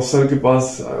افسر کے پاس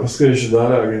اس کے رشتے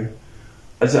دار آ گئے.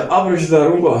 اچھا, اب رشتے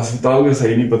داروں کو ہسپتال کا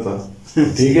صحیح نہیں پتا,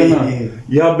 ٹھیک ہے نا,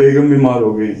 یا بیگم بیمار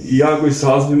ہو گئی, یا کوئی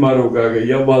ساس بیمار ہو گئی,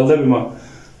 یا والدہ بیمار,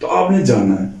 تو آپ نے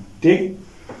جانا ہے, ٹھیک.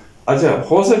 اچھا,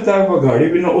 ہو سکتا ہے وہ گاڑی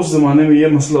بھی نہ, اس زمانے میں یہ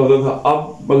مسئلہ ہوتا تھا.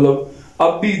 اب مطلب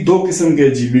اب بھی دو قسم کے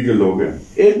جی بی کے لوگ ہیں.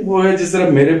 ایک وہ ہے جس طرح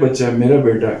میرے بچہ ہے, میرا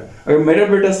بیٹا ہے, اگر میرا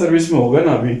بیٹا سروس میں ہوگا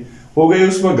نا, ابھی ہو گئی,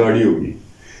 اس پر گاڑی ہوگی.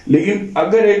 لیکن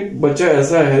اگر ایک بچہ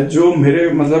ایسا ہے جو میرے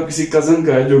مطلب کسی کزن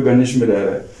کا ہے جو گنش میں رہ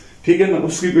رہا ہے, ٹھیک ہے نا,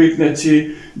 اس کی کوئی اتنی اچھی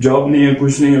جاب نہیں ہے,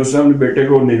 کچھ نہیں ہے, اس نے اپنے بیٹے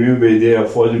کو نیوی میں بھیج دیا یا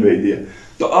فوج میں بھیج دیا,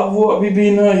 تو اب وہ ابھی بھی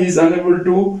نا ہی is unable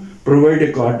to provide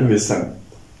a car to his son,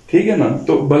 ٹھیک ہے نا.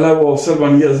 تو بھلا وہ افسر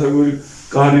بن گیا, ایسا کوئی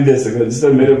کار نہیں دے سکتا جس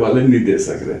طرح میرے والد نہیں دے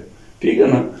سک رہے, ٹھیک ہے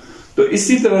نا. تو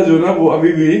اسی طرح جو نا وہ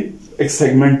ابھی بھی ایک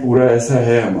سیگمنٹ پورا ایسا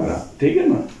ہے ہمارا, ٹھیک ہے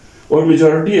نا, اور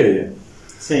میجورٹی ہے یہ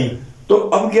صحیح. تو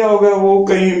اب کیا ہوگا, وہ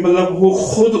کہیں مطلب وہ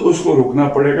خود اس کو رکنا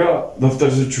پڑے گا, دفتر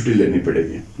سے چھٹی لینی پڑے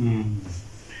گی.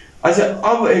 اچھا,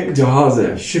 اب ایک جہاز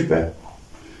ہے, شپ ہے,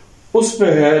 اس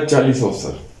پہ ہے 40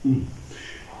 افسر.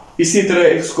 اسی طرح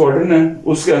ایک اسکواڈرن ہے,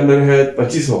 اس کے اندر ہے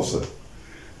 25 افسر.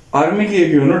 آرمی کی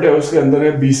ایک یونٹ ہے, اس کے اندر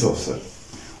ہے 20 افسر.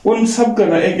 ان سب کا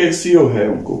نا ایک سی او ہے,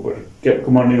 ان کو اوپر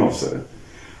کمانڈنگ افسر ہے.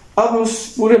 اب اس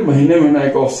پورے مہینے میں نا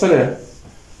ایک افسر ہے,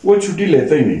 وہ چھٹی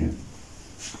لیتا ہی نہیں ہے,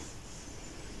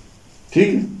 ٹھیک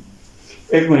ہے.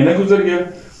 ایک مہینہ گزر گیا,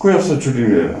 کوئی افسر چھٹی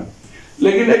نہیں لے رہا.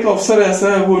 لیکن ایک افسر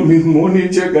ایسا ہے, وہ منہ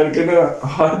نیچے کر کے نا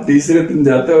ہر تیسرے دن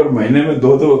جاتا ہے, اور مہینے میں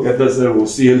 2 وہ کہتا ہے سر وہ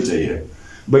سی ایل چاہیے.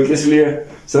 بھائی کس لیے,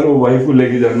 سر وہ وائف کو لے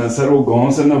کے جانا ہے, سر وہ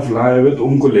گاؤں سے نہ فلاں آئے ہوئے تو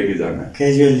ان کو لے کے جانا ہے,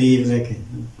 کیجول لیو لے کے,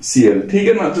 سی ایل, ٹھیک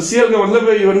ہے نا. تو سی ایل کا مطلب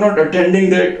ہے you are not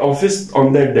attending that office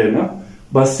on that day نا,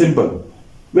 بس سمپل,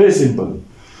 ویری سمپل.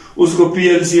 اس کو پی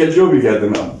ایل سی ایل جو بھی کہتے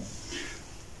ہیں نا.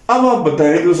 اب آپ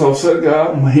بتائیں کہ اس افسر کا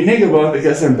مہینے کے بعد ایک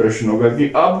ایسا امپریشن ہوگا کہ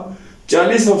اب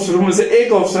 40 افسروں میں سے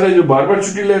ایک افسر ہے جو بار بار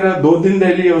چھٹی لے رہا ہے, 2 دن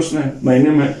لے لیا اس نے مہینے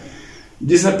میں,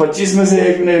 جس نے 25 میں سے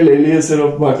ایک نے لے لیا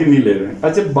صرف, باقی نہیں لے رہے.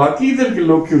 اچھا, باقی ادھر کے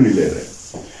لوگ کیوں نہیں لے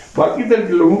رہے؟ باقی ادھر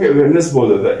کے لوگوں کے اویئرنیس بہت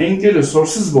زیادہ ہے, ان کے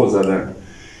ریسورسز بہت زیادہ ہیں.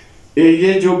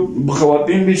 یہ جو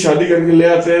خواتین بھی شادی کر کے لے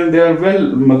آتے ہیں, دے آر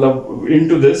ویل مطلب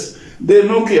انٹو دس, دے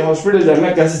نو کہ ہاسپٹل جانا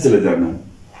ہے, کیسے چلے جانا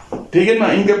ہے, ٹھیک ہے نا.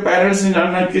 ان کے پیرنٹس نے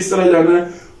جانا ہے, کس طرح جانا ہے,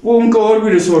 وہ ان کا اور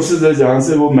بھی ریسورسز ہے جہاں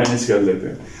سے وہ مینج کر لیتے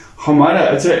ہیں. ہمارا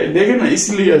اچھا دیکھیں نا, اس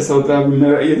لیے ایسا ہوتا ہے.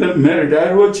 میں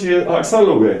ریٹائر ہوا 6-8 سال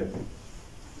ہو گئے,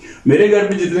 میرے گھر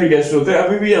پہ جتنے گیسٹ ہوتے ہیں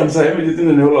ابھی بھی ہمسائے میں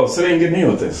جتنے نیول افسر ہیں ان کے نہیں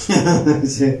ہوتے,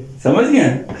 سمجھ گئے.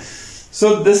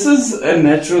 سو دس از a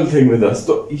natural thing with us.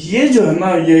 تو یہ جو ہے نا,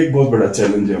 یہ ایک بہت بڑا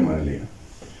چیلنج ہے ہمارے لیے.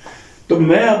 تو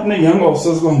میں اپنے ینگ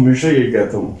افسرز کو ہمیشہ یہ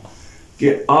کہتا ہوں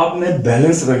کہ آپ نے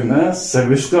بیلنس رکھنا ہے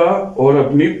سروس کا اور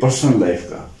اپنی پرسنل لائف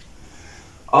کا.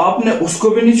 آپ نے اس کو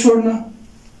بھی نہیں چھوڑنا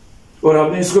اور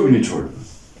آپ نے اس کو بھی نہیں چھوڑنا,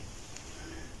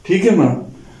 ٹھیک ہے نا.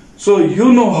 So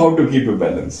you know how to keep a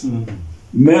balance.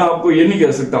 میں آپ کو یہ نہیں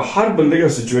کہہ سکتا, ہر بندے کا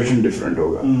سچویشن ڈفرینٹ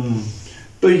ہوگا.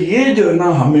 تو یہ جو ہے نا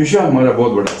ہمیشہ ہمارا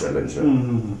بہت بڑا چیلنج ہے.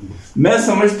 میں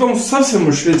سمجھتا ہوں سب سے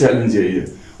مشکل چیلنج یہی ہے.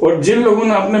 اور جن لوگوں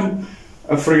نے اپنے,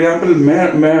 فار ایگزامپل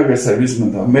میں اگر سروس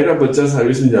میں تھا, میرا بچہ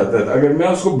سروس میں جاتا تھا, اگر میں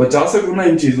اس کو بچا سکوں نا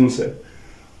ان چیزوں سے,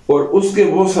 اور اس کے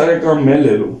وہ سارے کام میں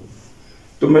لے لوں,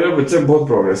 تو میرا بچہ بہت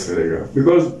پروگریس کرے گا,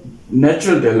 بیکاز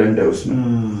نیچرل ٹیلنٹ ہے اس میں,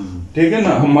 ٹھیک ہے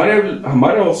نا.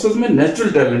 ہمارے افسرز میں نیچرل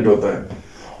ٹیلنٹ ہوتا ہے,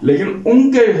 لیکن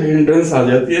ان کے ہنڈرنس آ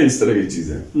جاتی ہے اس طرح کی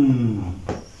چیزیں.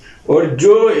 اور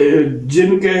جو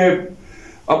جن کے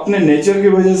اپنے نیچر کی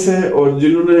وجہ سے, اور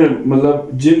جنہوں نے مطلب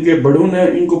جن کے بڑوں نے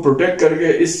ان کو پروٹیکٹ کر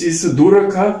کے اس چیز سے دور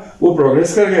رکھا, وہ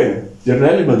پروگریس کر گئے,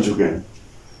 جنرلی بن چکے ہیں,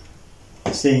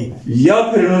 یا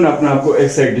پھر انہوں نے اپنے آپ کو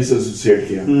ایک سائڈ سے ایسوسیٹ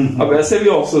کیا. اب ایسے بھی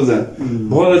آفسرز ہیں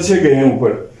بہت اچھے گئے ہیں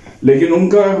اوپر, لیکن ان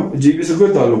کا جی بی سے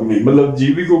کوئی تعلق نہیں, مطلب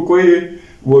جی بی کو کوئی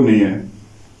وہ نہیں ہے,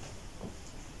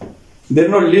 دے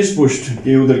ناٹ لیسٹ پشڈ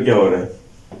کہ ادھر کیا ہو رہا ہے.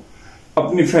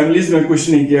 اپنی فیملیز میں کچھ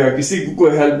نہیں کیا, کسی کو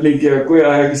کوئی ہیلپ نہیں کیا, کوئی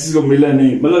آیا کسی کو ملا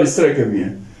نہیں, مطلب اس طرح کے بھی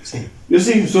ہیں,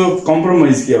 اسی سو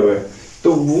کمپرومائز کیا ہوا ہے.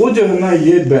 تو وہ جو ہے نا,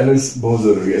 یہ بیلنس بہت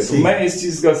ضروری ہے. تو میں اس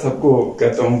چیز کا سب کو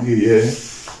کہتا ہوں کہ یہ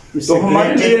تو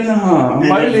ہمارے لیے نا, ہاں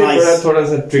ہمارے لیے تھوڑا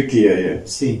سا ٹرکی ہے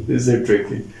یہ,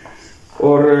 ٹرکی.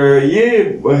 اور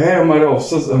یہ ہے ہمارے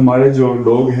افسوس, ہمارے جو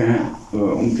لوگ ہیں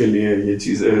ان کے لیے یہ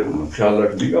چیزیں خیال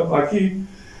رکھنے کا. باقی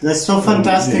سو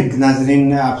فنٹاسٹک.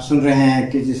 ناظرین آپ سن رہے ہیں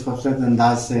کہ جس خوبصورت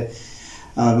انداز سے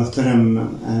محترم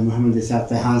محمد اسحاق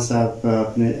تیحان صاحب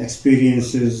اپنے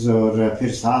ایکسپیرینسز اور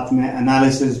پھر ساتھ میں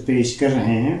انالیسز پیش کر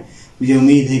رہے ہیں. مجھے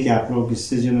امید ہے کہ آپ لوگ اس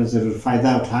سے جو ہے ضرور فائدہ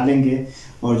اٹھا لیں گے,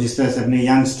 اور جس طرح سے اپنے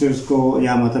ینگسٹرز کو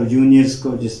یا مطلب جونیئرز کو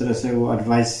جس طرح سے وہ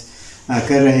ایڈوائس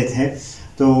کر رہے تھے,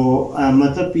 تو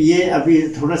مطلب یہ ابھی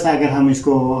تھوڑا سا اگر ہم اس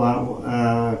کو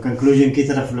کنکلوژن کی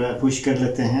طرف پوش کر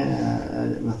لیتے ہیں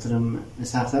محترم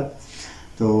اسحاق صاحب,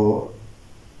 تو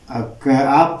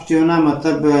آپ جو نا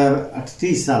مطلب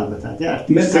 38 سال بتاتے ہیں,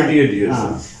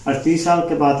 38 سال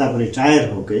کے بعد آپ ریٹائر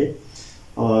ہو گئے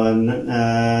اور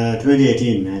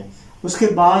 2018 میں. اس کے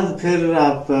بعد پھر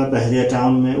آپ بحریہ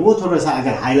ٹاؤن میں, وہ تھوڑا سا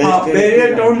اگر ہائی لائٹ کریں.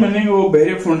 بحریہ ٹاؤن میں نہیں, وہ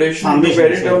بحریہ فاؤنڈیشن,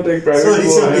 بحریہ ٹاؤن تو ایک پرائیویٹ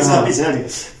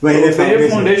بحریہ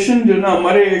فاؤنڈیشن جو نا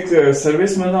ہمارے ایک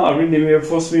سروس میں نا آرمی نیوی ایئر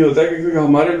فورس میں ہوتا ہے, کیونکہ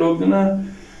ہمارے لوگ جو نا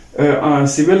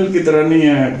سول کی طرح نہیں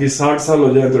ہے کہ 60 سال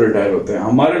ہو جائے تو ریٹائر ہوتے ہیں.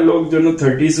 ہمارے لوگ جو نا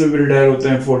 30s میں بھی ریٹائر ہوتے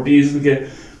ہیں, 40s کے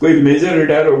کوئی میجر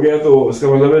ریٹائر ہو گیا تو اس کا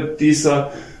مطلب ہے 30 سال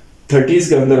 30s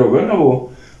کے اندر ہوگا نا, وہ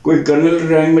کوئی کرنل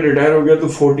رینک میں ریٹائر ہو گیا تو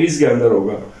 40s کے اندر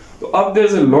ہوگا. تو اب دیر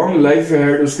از اے لانگ لائف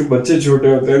ہیڈ, اس کے بچے چھوٹے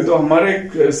ہوتے ہیں. تو ہمارے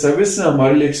ایک سروس نے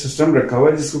ہمارے لیے ایک سسٹم رکھا ہوا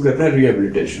ہے جس کو کہتے ہیں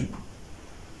ریہیبلیٹیشن.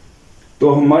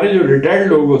 تو ہمارے جو ریٹائرڈ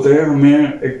لوگ ہوتے ہیں ہمیں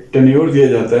ایک ٹینیور دیا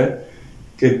جاتا ہے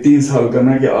کہ 3 سال کا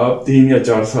نا, کہ آپ 3 یا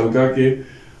 4 سال کا, کہ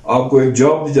آپ کو ایک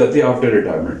جاب دی جاتی ہے آفٹر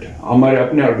ریٹائرمنٹ. ہمارے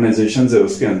اپنے آرگنائزیشنز ہے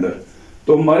اس کے اندر.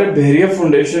 تو ہمارے بحریہ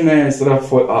فاؤنڈیشن ہے, اس طرح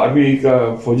آرمی کا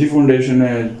فوجی فاؤنڈیشن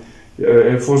ہے,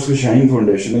 ایئر فورس کی شاہین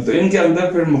فاؤنڈیشن ہے. تو ان کے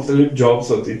اندر پھر مختلف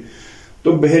جابس ہوتی.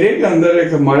 تو بحریہ کے اندر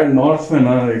ایک ہمارے نارتھ میں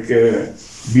نا ایک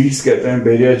بیٹس کہتے ہیں,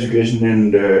 بحریہ ایجوکیشن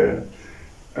اینڈ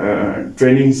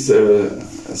ٹریننگ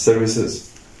سروسز.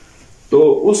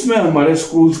 تو اس میں ہمارے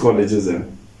اسکولز کالجز ہیں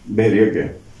بحریہ کے.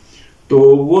 تو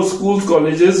وہ اسکولز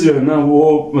کالجز جو ہے نا,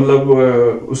 وہ مطلب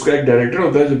اس کا ایک ڈائریکٹر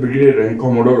ہوتا ہے جو بریگیڈیئر رینک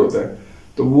کوموڈور ہوتا ہے.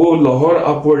 تو وہ لاہور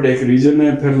اپورڈ ایک ریجن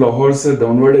ہے, پھر لاہور سے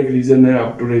ڈاؤن ورڈ ایک ریجن ہے,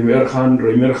 اپ ٹو ریمیر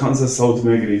خان سے ساؤتھ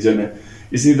میں ایک ریجن ہے,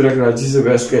 اسی طرح کراچی سے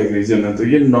ویسٹ کا ایک ریجن ہے. تو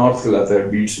یہ نارتھ کہلاتا ہے,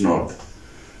 بیٹس نارتھ.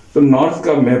 تو نارتھ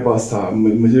کا میرے پاس تھا,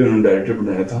 مجھے انہوں نے ڈائریکٹر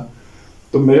بنایا تھا.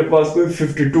 تو میرے پاس کوئی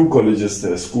 52 کالجز تھے,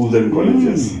 اسکولز اینڈ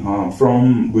کالجز, ہاں,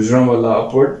 فرام گجرانوالا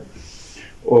اپورڈ.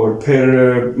 اور پھر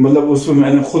مطلب اس میں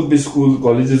میں نے خود بھی اسکول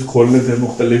کالجز کھولنے تھے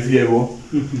مختلف یہ وہ.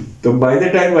 تو by the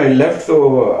time I left, تو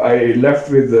I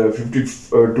left with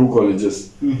 52 colleges,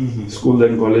 school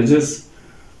and colleges.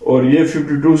 اور یہ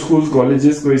 52 اسکول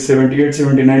کالجز کوئی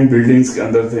 78-79 بلڈنگز کے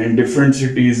اندر تھے ان ڈفرینٹ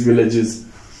سٹیز ولیجز.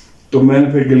 تو میں نے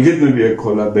پھر گلگت میں بھی ایک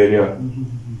کھولا,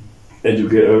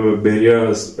 بحریہ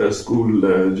اسکول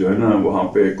جو ہے نا وہاں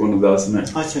پہ کنداس میں.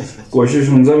 کوشش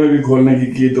ہنزا میں بھی کھولنے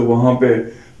کی تو وہاں پہ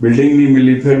بلڈنگ نہیں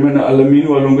ملی. پھر میں نے علمین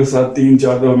والوں کے ساتھ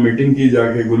 3-4 دفعہ میٹنگ کی جا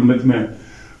کے گلمت میں,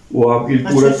 وہ آپ کی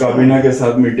پورا کابینہ کے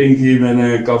ساتھ میٹنگ کی میں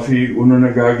نے کافی. انہوں نے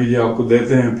کہا کہ یہ آپ کو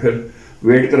دیتے ہیں, پھر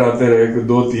ویٹ کراتے رہے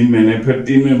 2-3 مہینے, پھر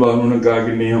 3 مہینے بعد انہوں نے کہا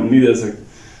کہ نہیں ہم نہیں دے سکتے.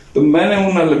 تو میں نے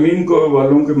ان علمین کو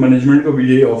والوں کے مینجمنٹ کو بھی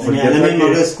یہی آفر کیا تھا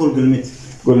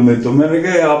گلمت. تو میں نے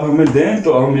کہا آپ ہمیں دیں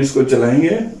تو ہم اس کو چلائیں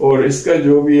گے, اور اس کا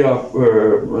جو بھی آپ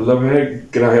مطلب ہے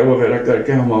کرایہ وغیرہ کر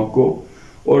کے ہم آپ کو,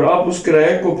 اور آپ اس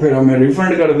کرایہ کو پھر ہمیں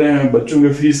ریفنڈ کر دیں بچوں کے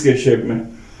فیس کے شیپ میں.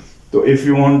 تو if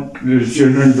you want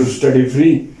children to study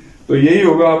free, تو یہی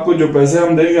ہوگا, آپ کو جو پیسے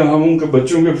ہم دیں گے ہم ان کے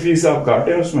بچوں کے فیس آپ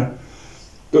کاٹیں اس میں.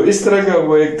 تو اس طرح کا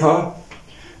وہ ایک تھا.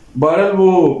 بہرحال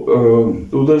وہ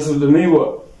ادھر سے تو نہیں ہوا,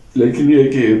 لیکن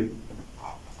یہ کہ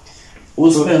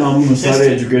اس میں ہم سارے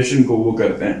ایجوکیشن کو وہ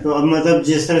کرتے ہیں. تو اب مطلب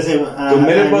جس طرح سے تو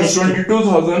میرے پاس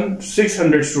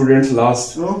 22,600 students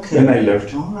last when I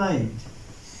left.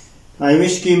 I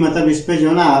wish کی مطلب اس پہ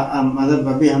جو نا مطلب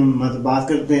ابھی ہم مطلب بات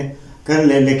کر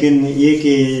لیں, لیکن یہ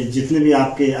کہ جتنے بھی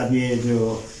آپ کے اب یہ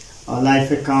جو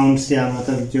لائف اکاؤنٹس یا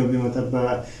مطلب جو بھی مطلب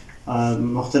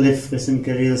مختلف قسم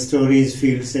کے ریئل سٹوریز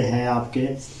فیلڈ سے ہیں آپ کے,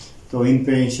 تو ان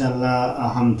پہ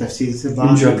انشاءاللہ ہم تفصیل سے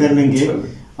بات کر لیں گے.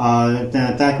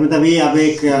 تاکہ مطلب یہ اب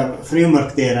ایک فریم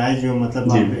ورک دے رہا ہے جو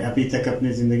مطلب آپ ابھی تک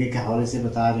اپنے زندگی کے حوالے سے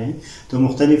بتا رہے ہیں. تو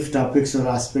مختلف ٹاپکس اور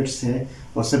آسپیکٹس ہیں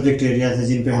اور سبجیکٹ ایریاز ہیں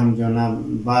جن پہ ہم جو نا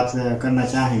بات کرنا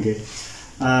چاہیں گے.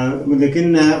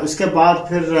 لیکن اس کے بعد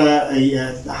پھر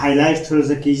ہائی لائٹ تھوڑا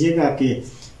سا کیجیے گا کہ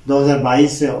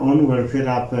 2022 سے آن ورڈ پھر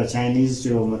آپ چائنیز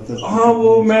جو مطلب. ہاں,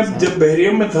 وہ میں جب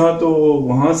بحریہ میں تھا تو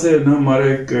وہاں سے نا ہمارا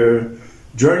ایک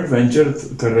جوائنٹ وینچر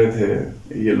کر رہے تھے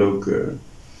یہ لوگ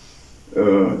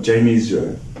چائنیز جو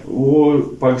ہے, وہ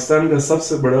پاکستان کا سب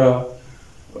سے بڑا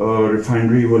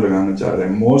ریفائنری وہ لگانا چاہ رہے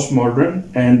ہیں, most modern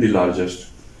and the largest,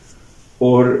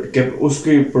 اور اس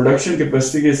کی پروڈکشن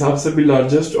کیپیسٹی کے حساب سے بھی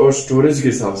لارجسٹ اور اسٹوریج کے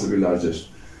حساب سے بھی largest,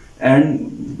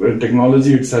 and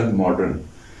technology it self modern.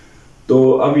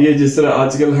 تو اب یہ جس طرح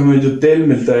آج کل ہمیں جو تیل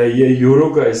ملتا ہے یہ یورو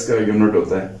کا اس کا یونٹ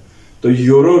ہوتا ہے, تو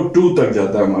یورو 2 تک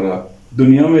جاتا ہے ہمارا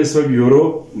دنیا میں اس وقت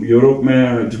یورپ میں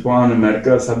جاپان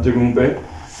امریکہ سب جگہوں پہ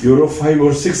یورو 5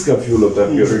 اور 6 کا فیول ہوتا ہے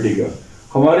پیورٹی کا.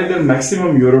 ہمارے ادھر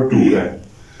میکسیمم یورو 2 کا ہے.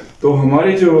 تو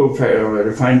ہماری جو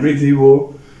ریفائنری تھی وہ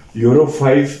یورو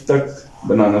 5 تک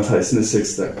بنانا تھا, اس نے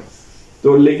 6 تک.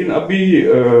 تو لیکن ابھی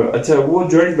اچھا وہ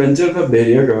جوائنٹ وینچر تھا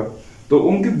بحریہ کا, تو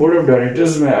ان کی بورڈ آف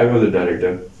ڈائریکٹرز میں آئی واز اے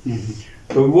ڈائریکٹر.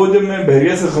 تو وہ جب میں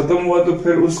بحریہ سے ختم ہوا تو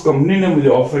پھر اس کمپنی نے مجھے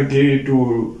آفر کی to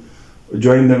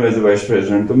join them as a vice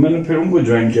president, تو میں نے پھر ان کو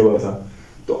جوائن کیا ہوا تھا.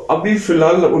 تو ابھی فی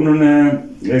الحال انہوں نے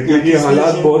کیونکہ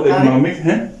حالات بہت اکنامک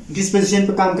ہیں. کس پوزیشن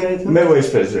پہ کام کر رہے تھے؟ میں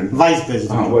وائس پریزیڈنٹ.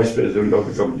 ہاں, vice president of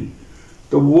the company.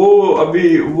 تو وہ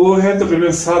ابھی وہ ہے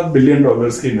تقریباً $7 بلین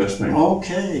کی انویسٹمنٹ.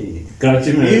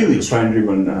 کراچی میں ریفائنری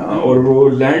بننا ہے, اور وہ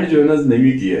لینڈ جو ہے نا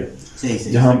نیوی کی ہے,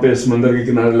 جہاں پہ سمندر کے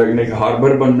کنارے لگنے کا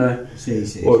ہاربر بننا ہے,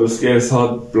 اور اس کے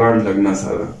ساتھ پلانٹ لگنا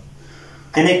سارا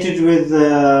کنیکٹڈ ود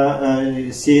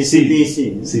CPC.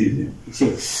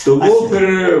 تو وہ پھر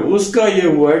اس کا یہ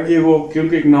ہوا ہے کہ وہ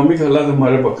کیونکہ اکنامک حالات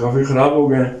ہمارے کافی خراب ہو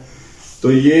گئے,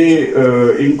 تو یہ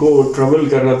ان کو ٹربل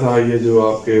کر رہا تھا. یہ جو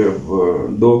آپ کے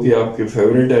دو کی آپ کے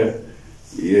فیوریٹ ہے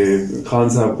یہ خان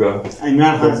صاحب کا,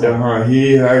 ہاں, he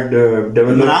had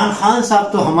develop. Imran Khan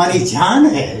صاحب تو ہماری جان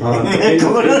ہے.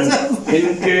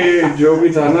 ان کے جو بھی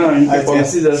تھا نا, ان کی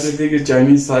پالیسیز ایسی تھی کہ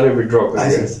چائنیز سارے وڈرا کر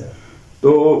گئے,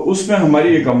 تو اس میں ہماری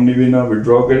یہ کمپنی بھی نا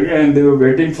وڈرا کر گئے, and they were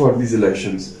waiting for these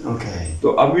elections. تو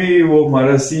ابھی وہ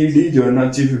ہمارا CED جو ہے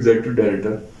نا, چیف ایگزیکٹو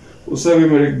ڈائریکٹر, اس سے بھی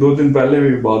میرے 2 دن پہلے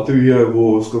بھی بات ہوئی ہے.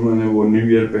 وہ اس کو میں نے وہ نیو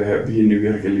ایئر پہ ہے بھی نیو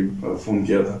ایئر کے لیے فون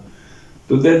کیا تھا.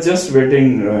 تو دے جسٹ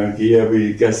ویٹنگ کہ ابھی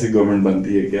کیسی گورنمنٹ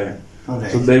بنتی ہے کیا ہے.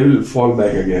 So they will fall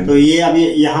back again. تو یہ ابھی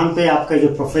یہاں پہ آپ کا جو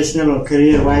پروفیشنل اور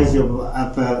کریئر وائز جو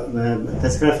آپ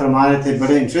تذکرہ فرما رہے تھے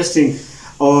بڑے انٹرسٹنگ,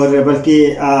 اور بلکہ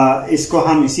اس کو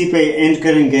ہم اسی پہ اینڈ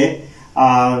کریں گے.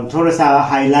 تھوڑا سا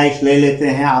ہائی لائٹ لے لیتے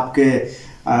ہیں آپ کے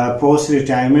پوسٹ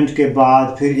ریٹائرمنٹ کے بعد,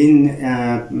 پھر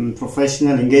ان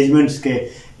پروفیشنل انگیجمنٹس کے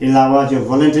علاوہ جو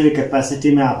والنٹری کیپیسٹی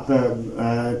میں آپ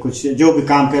کچھ جو بھی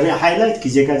کام کر رہے ہیں ہائی لائٹ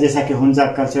کیجیے گا, جیسا کہ ہنزا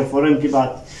کلچر فورم کی بات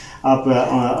آپ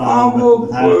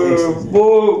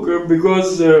وہ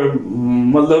بیکاز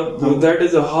مطلب that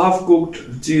is a half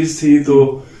cooked چیز تھی,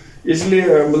 تو اس لیے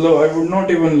مطلب I would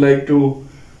not even like to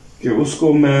کہ اس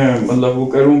کو میں مطلب وہ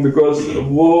کروں, بیکاز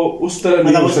وہ اس طرح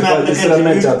نہیں ہو سکا جس طرح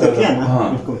میں چاہتا تھا. ہاں,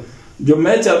 جو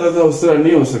میں چاہتا تھا اس طرح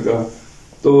نہیں ہو سکا.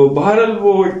 تو بہرحال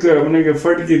وہ ایک ہم نے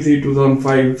فٹ کی تھی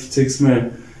 2005-6 میں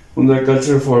ہنزا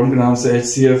کلچر فورم کے نام سے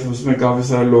HCF. اس میں کافی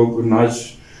سارے لوگ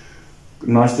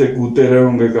ناچتے کودتے رہے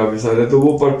ہوں گے کافی سارے. تو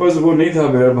وہ پرپز وہ نہیں تھا.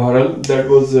 بہرحال that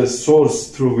was a source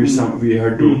through which we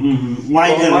had to.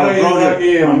 ہمارا یہ تھا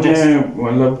کہ ہم نے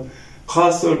مطلب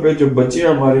خاص طور پہ جو بچیاں,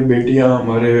 ہماری بیٹیاں,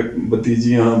 ہمارے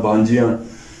بھتیجیاں, بانجیاں,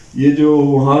 یہ جو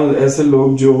وہاں ایسے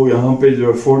لوگ جو یہاں پہ جو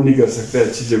افورڈ نہیں کر سکتے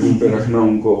اچھی جگہوں پہ رکھنا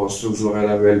ان کو, ہاسٹلس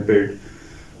وغیرہ ویل پیڈ,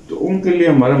 تو ان کے لیے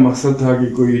ہمارا مقصد تھا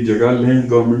کہ کوئی جگہ لیں,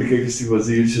 گورنمنٹ کے کسی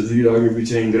وزیر شزیر آگے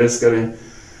پیچھے انگریس کریں.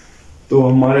 تو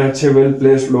ہمارے اچھے ویل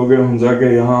پلیس لوگ ہیں ہنزا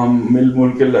کے, یہاں مل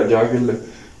کے جا کے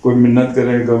کوئی منت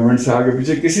کریں گورنمنٹ سے آگے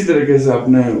پیچھے, کسی طریقے سے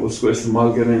اپنے اس کو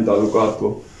استعمال کریں تعلقات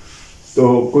کو,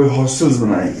 تو کوئی ہاسٹلس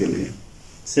بنائیں کے لیے.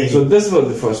 So this was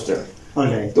the first step.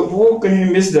 تو وہ کہیں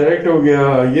مس ڈائریکٹ ہو گیا.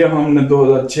 یہ ہم نے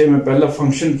 2006 میں پہلا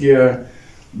فنکشن کیا ہے,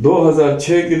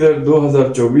 2006 کی در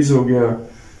 2024 ہو گیا,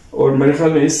 اور میرے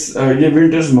خیال میں یہ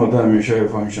ونٹرز میں ہوتا ہے ہمیشہ یہ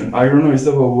فنکشن. آئی ڈونٹ نو اس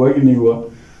دفعہ ہوا کہ نہیں ہوا,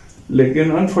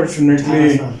 لیکن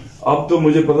انفارچونیٹلی اب تو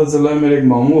مجھے پتا چلا, میرے ایک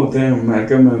ماموں ہوتے ہیں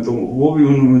امریکہ میں, تو وہ بھی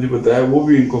انہوں نے مجھے بتایا وہ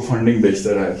بھی ان کو فنڈنگ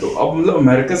بیچتا رہا ہے. تو اب مطلب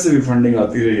امریکہ سے بھی فنڈنگ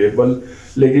آتی رہی ہے,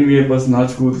 لیکن یہ بس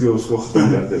ناچ کود کے اس کو ختم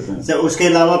کر دیتے ہیں. اس کے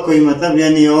علاوہ کوئی مطلب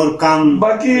یعنی اور کام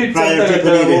باقی چلتا رہتا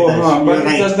ہے, وہ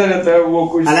باقی چلتا رہتا ہے, وہ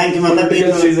کچھ حالانکہ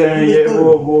مطلب چیزیں ہیں یہ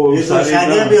وہ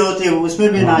شادیاں بھی ہوتی ہیں اس میں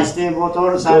بھی ناچتے ہیں بہت,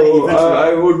 اور سارے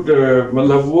آئی وڈ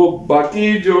مطلب وہ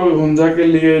باقی جو ہنزا کے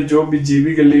لیے جو بھی جی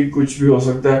بی کے لیے کچھ بھی ہو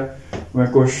سکتا ہے میں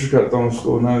کوشش کرتا ہوں اس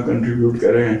کو نہ کنٹریبیوٹ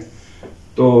کریں.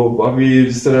 تو ابھی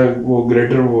جس طرح وہ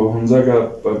گریٹر وہ ہنزا کا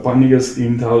پانی کا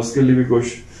اسکیم تھا, اس کے لیے بھی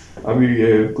کچھ ابھی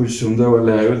کچھ ہنزا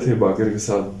والے آئے ہوئے تھے باقر کے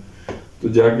ساتھ, تو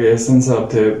جا کے احسن صاحب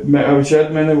تھے. میں اب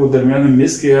شاید میں نے وہ درمیان میں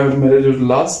مس کیا, میرے جو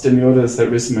لاسٹ ٹینیور ہے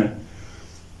سروس میں,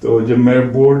 تو جب میرے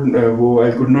بورڈ وہ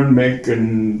I could not make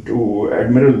to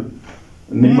admiral,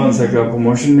 نہیں بن سکا,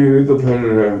 پروموشن نہیں ہوئی, تو پھر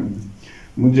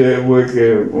مجھے وہ ایک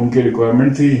ان کی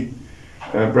ریکوائرمنٹ تھی,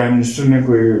 پرائم منسٹر نے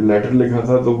کوئی لیٹر لکھا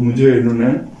تھا, تو مجھے انہوں نے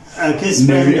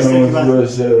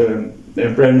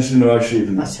پرائم منسٹر نواز شریف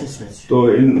نے, تو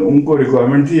ان کو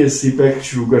ریکوائرمنٹ تھی سی پیک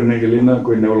شروع کرنے کے لیے نا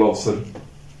کوئی نیول آفسر.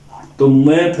 تو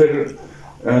میں پھر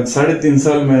 3.5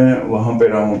 سال میں وہاں پہ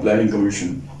رہا ہوں پلاننگ کمیشن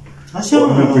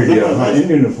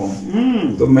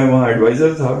یونیفارم, تو میں وہاں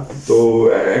ایڈوائزر تھا. تو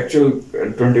ایکچوئل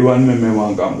 21 میں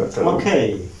وہاں کام کرتا تھا.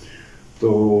 تو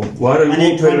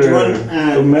پھر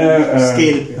تو میں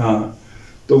ہاں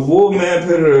تو وہ میں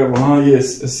پھر وہاں یہ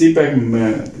سی پیک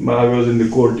میں I was in the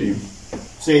core team.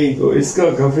 صحیح. تو اس کا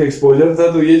کافی ایکسپوجر تھا.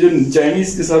 تو یہ جو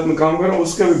چائنیز کے ساتھ میں کام کر رہا ہوں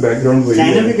اس کا بھی بیک گراؤنڈ وہی ہے.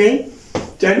 چائنا بھی گئی؟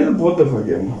 چائنا تو بہت دفعہ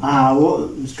گیا ہوں. ہاں وہ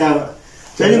اس کا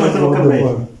چائنا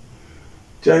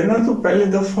تو پہلی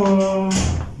دفعہ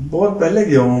بہت پہلے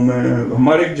گیا ہوں میں.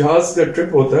 ہمارے ایک جہاز کا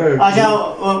ٹرپ ہوتا ہے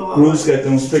کروز کہتے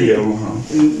ہیں, اس پہ گیا ہوں. ہاں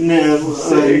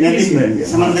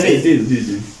جی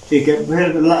جی ٹھیک ہے. پھر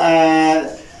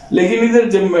لیکن ادھر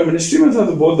جب میں منسٹری میں تھا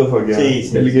تو بہت دفعہ گیا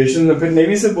ڈیلیگیشن میں. پھر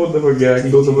نیوی سے بہت دفعہ گیا,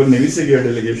 2 دفعہ نیوی سے گیا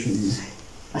ڈیلیگیشن میں.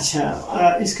 اچھا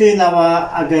اس کے علاوہ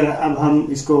اگر اب ہم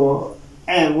اس کو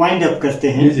وائنڈ اپ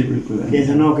کرتے ہیں, جی بالکل,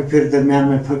 ایسا نہ ہو کہ پھر درمیان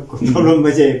میں پرابلم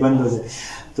بجے بند ہو جائے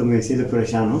تو میں اسی لیے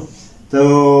پریشان ہوں. تو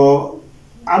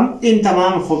اب ان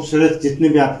تمام خوبصورت جتنے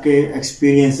بھی آپ کے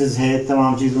ایکسپیرینسز ہیں,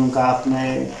 تمام چیزوں کا آپ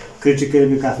نے کرٹیکل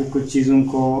بھی کافی کچھ چیزوں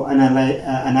کو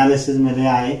انالیسز میں لے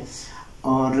آئے,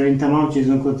 اور ان تمام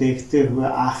چیزوں کو دیکھتے ہوئے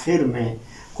آخر میں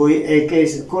کوئی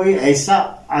ایسا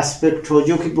اسپیکٹ ہو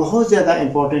جو کہ بہت زیادہ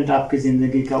امپورٹنٹ آپ کی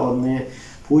زندگی کا اور میں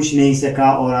پوچھ نہیں سکا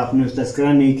اور آپ نے اس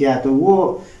تذکرہ نہیں کیا, تو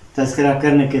وہ تذکرہ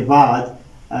کرنے کے بعد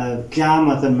کیا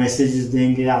مطلب میسیجز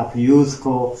دیں گے آپ یوتھ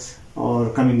کو اور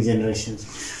کمنگ جنریشن؟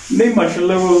 نہیں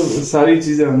ماشاءاللہ وہ ساری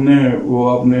چیزیں ہم نے وہ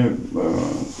آپ نے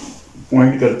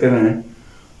پوائنٹ کرتے رہے,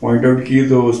 پوائنٹ آؤٹ کی,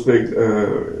 تو اس پہ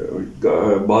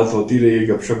بات ہوتی رہی,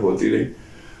 گپ شپ ہوتی رہی.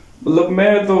 مطلب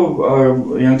میں تو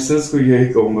ینگسٹرز کو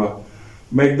یہی کہوں گا.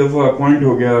 میں ایک دفعہ اپوائنٹ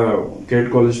ہو گیا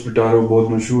کیٹ کالج پٹارو, بہت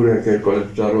مشہور ہے کیٹ کالج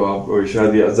پٹارو, آپ کو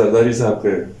شاید زرداری صاحب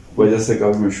کے وجہ سے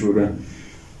کافی مشہور ہیں.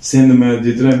 سندھ میں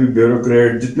جتنے بھی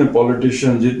بیوروکریٹ, جتنے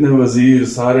پولیٹیشین, جتنے وزیر,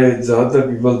 سارے زیادہ تر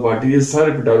پیپلز پارٹی, یہ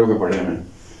سارے پٹارو کے پڑھے ہیں.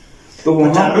 تو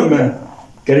وہاں پہ میں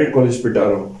کیڈٹ کالج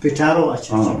پٹارو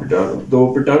اچھا ہاں پٹارو, تو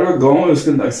پٹارو ایک گاؤں ہے, اس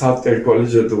کے ساتھ کیڈٹ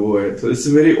کالج ہے, تو وہ ہے. تو اٹس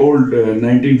ویری اولڈ,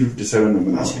 1957 میں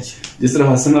بنا. جس طرح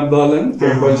حسن عبدال ہے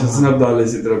کیڈٹ کالج حسن عبدال ہے,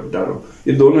 اسی طرح پٹارو,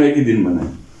 یہ دونوں ایک ہی دن بنے.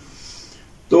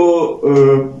 تو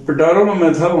پٹارو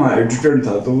میں تھا, وہاں ایڈجوٹنٹ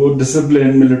تھا, تو وہ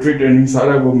ڈسپلن, ملٹری ٹریننگ,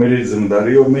 سارا وہ میری ذمہ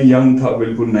داری, اور میں ینگ تھا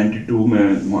بالکل, 92 میں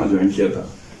وہاں جوائن کیا تھا.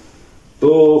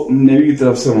 تو نیوی کی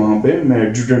طرف سے وہاں پہ میں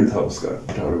ایڈجوٹنٹ تھا اس کا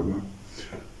پٹارو کا.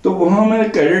 تو وہاں میں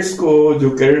کیڈٹس کو, جو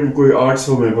کیڈٹ کوئی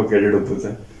 800 میں کیڈٹ ہوتے تھے,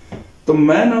 تو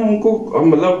میں نا ان کو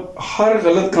مطلب ہر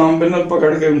غلط کام پہ نا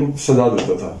پکڑ کے ان کو سزا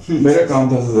دیتا تھا. میرا کام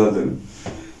تھا سزا دینا,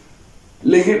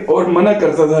 لیکن اور منع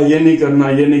کرتا تھا یہ نہیں کرنا,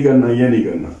 یہ نہیں کرنا, یہ نہیں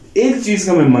کرنا. ایک چیز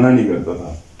کا میں منع نہیں کرتا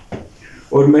تھا,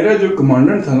 اور میرا جو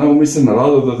کمانڈنٹ تھا نا وہ مجھ سے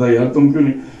ناراض ہوتا تھا, یار تم کیوں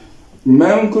نہیں.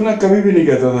 میں ان کو نا کبھی بھی نہیں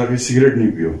کہتا تھا کہ سگریٹ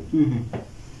نہیں پیو,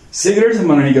 سگریٹ سے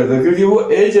منع نہیں کرتا, کیونکہ وہ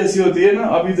ایج ایسی ہوتی ہے نا.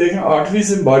 ابھی دیکھیں 8ویں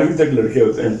سے 12ویں تک لڑکے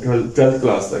ہوتے ہیں, 12th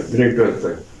کلاس تک, گریڈ 12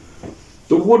 تک,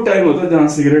 تو وہ ٹائم ہوتا ہے جہاں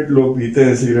سگریٹ لوگ پیتے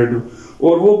ہیں سگریٹ,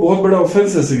 اور وہ بہت بڑا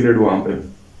آفینس ہے سگریٹ. وہاں پہ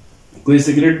کوئی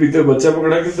سگریٹ پیتے بچہ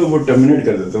پکڑا کے تو وہ ٹرمینیٹ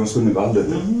کر دیتے ہیں, اس کو نکال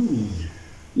دیتے ہیں.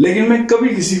 لیکن میں کبھی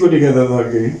کسی کو نہیں کہتا تھا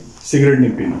کہ سگریٹ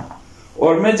نہیں پینا.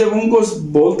 اور میں جب ان کو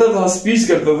بولتا تھا, اسپیچ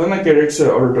کرتا تھا نا کیڈٹس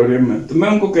آڈیٹوریم میں, تو میں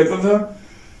ان کو کہتا تھا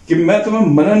کہ میں تمہیں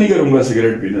منع نہیں کروں گا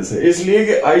سگریٹ پینے سے, اس لیے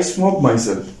کہ آئی اسموک مائی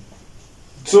سیلف.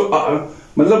 سو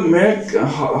مطلب میں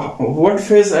what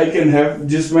face I can have,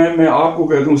 جس میں آپ کو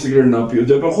کہتا ہوں سگریٹ نہ پیو,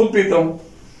 جب میں خود پیتا ہوں,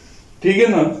 ٹھیک ہے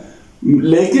نا.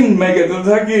 لیکن میں کہتا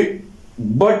تھا کہ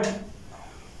بٹ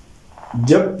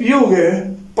جب پیو گے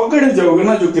پکڑ جاؤ گے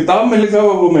نا, جو کتاب میں لکھا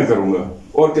ہوا وہ میں کروں گا,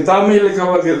 اور کتاب میں یہ لکھا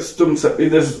ہوا کہ تم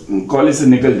ادھر کالج سے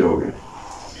نکل جاؤ گے.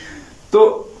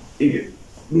 تو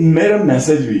میرا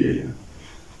میسج بھی یہی ہے,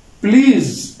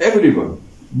 پلیز ایوری ون,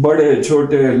 بڑے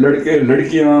چھوٹے, لڑکے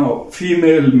لڑکیاں,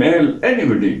 female male, any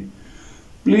body,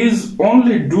 please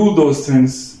only do those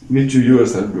things which you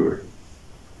yourself do it.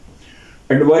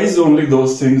 Advise only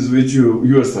those things which you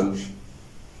yourself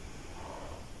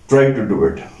try to do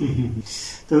it.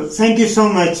 تو thank you so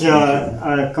much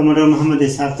commodore Muhammad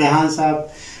Ishaq تیحان صاحب.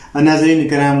 ناظرین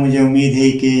کرام, مجھے امید ہے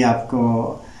کہ آپ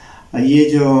کو یہ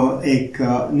جو ایک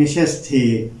نشست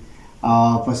تھی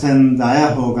پسند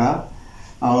آیا ہوگا,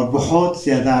 اور بہت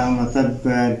زیادہ مطلب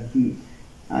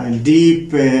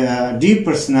ڈیپ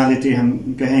پرسنالٹی ہم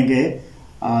کہیں گے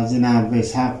جناب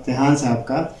اسحاق تیحان صاحب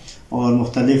کا, اور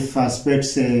مختلف اسپیکٹ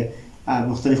سے,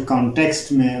 مختلف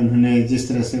کانٹیکسٹ میں انہوں نے جس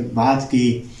طرح سے بات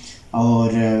کی, اور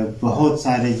بہت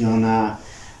سارے جو ہے نا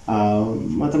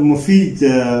مطلب مفید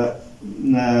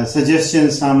سجیشن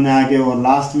سامنے آ گئے, اور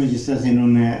لاسٹ میں جس طرح سے انہوں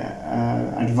نے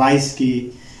ایڈوائس کی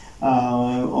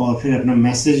اور پھر اپنا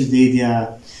میسج دے دیا,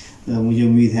 مجھے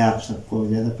امید ہے آپ سب کو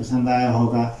زیادہ پسند آیا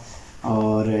ہوگا.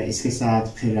 اور اس کے ساتھ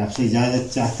پھر آپ سے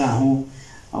اجازت چاہتا ہوں,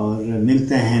 اور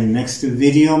ملتے ہیں نیکسٹ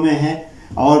ویڈیو میں ہے.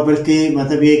 اور بلکہ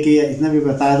مطلب یہ کہ اتنا بھی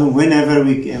بتا دوں, when ever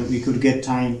we could get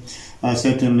time,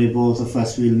 certainly both of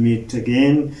us will meet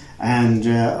again, and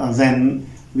then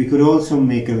we could also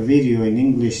make a video in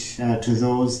English to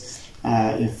those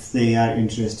if they are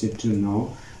interested to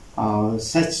know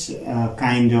such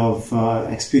kind of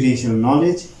experiential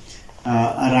knowledge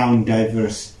around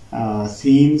diverse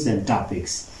themes and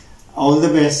topics. All the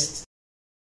best.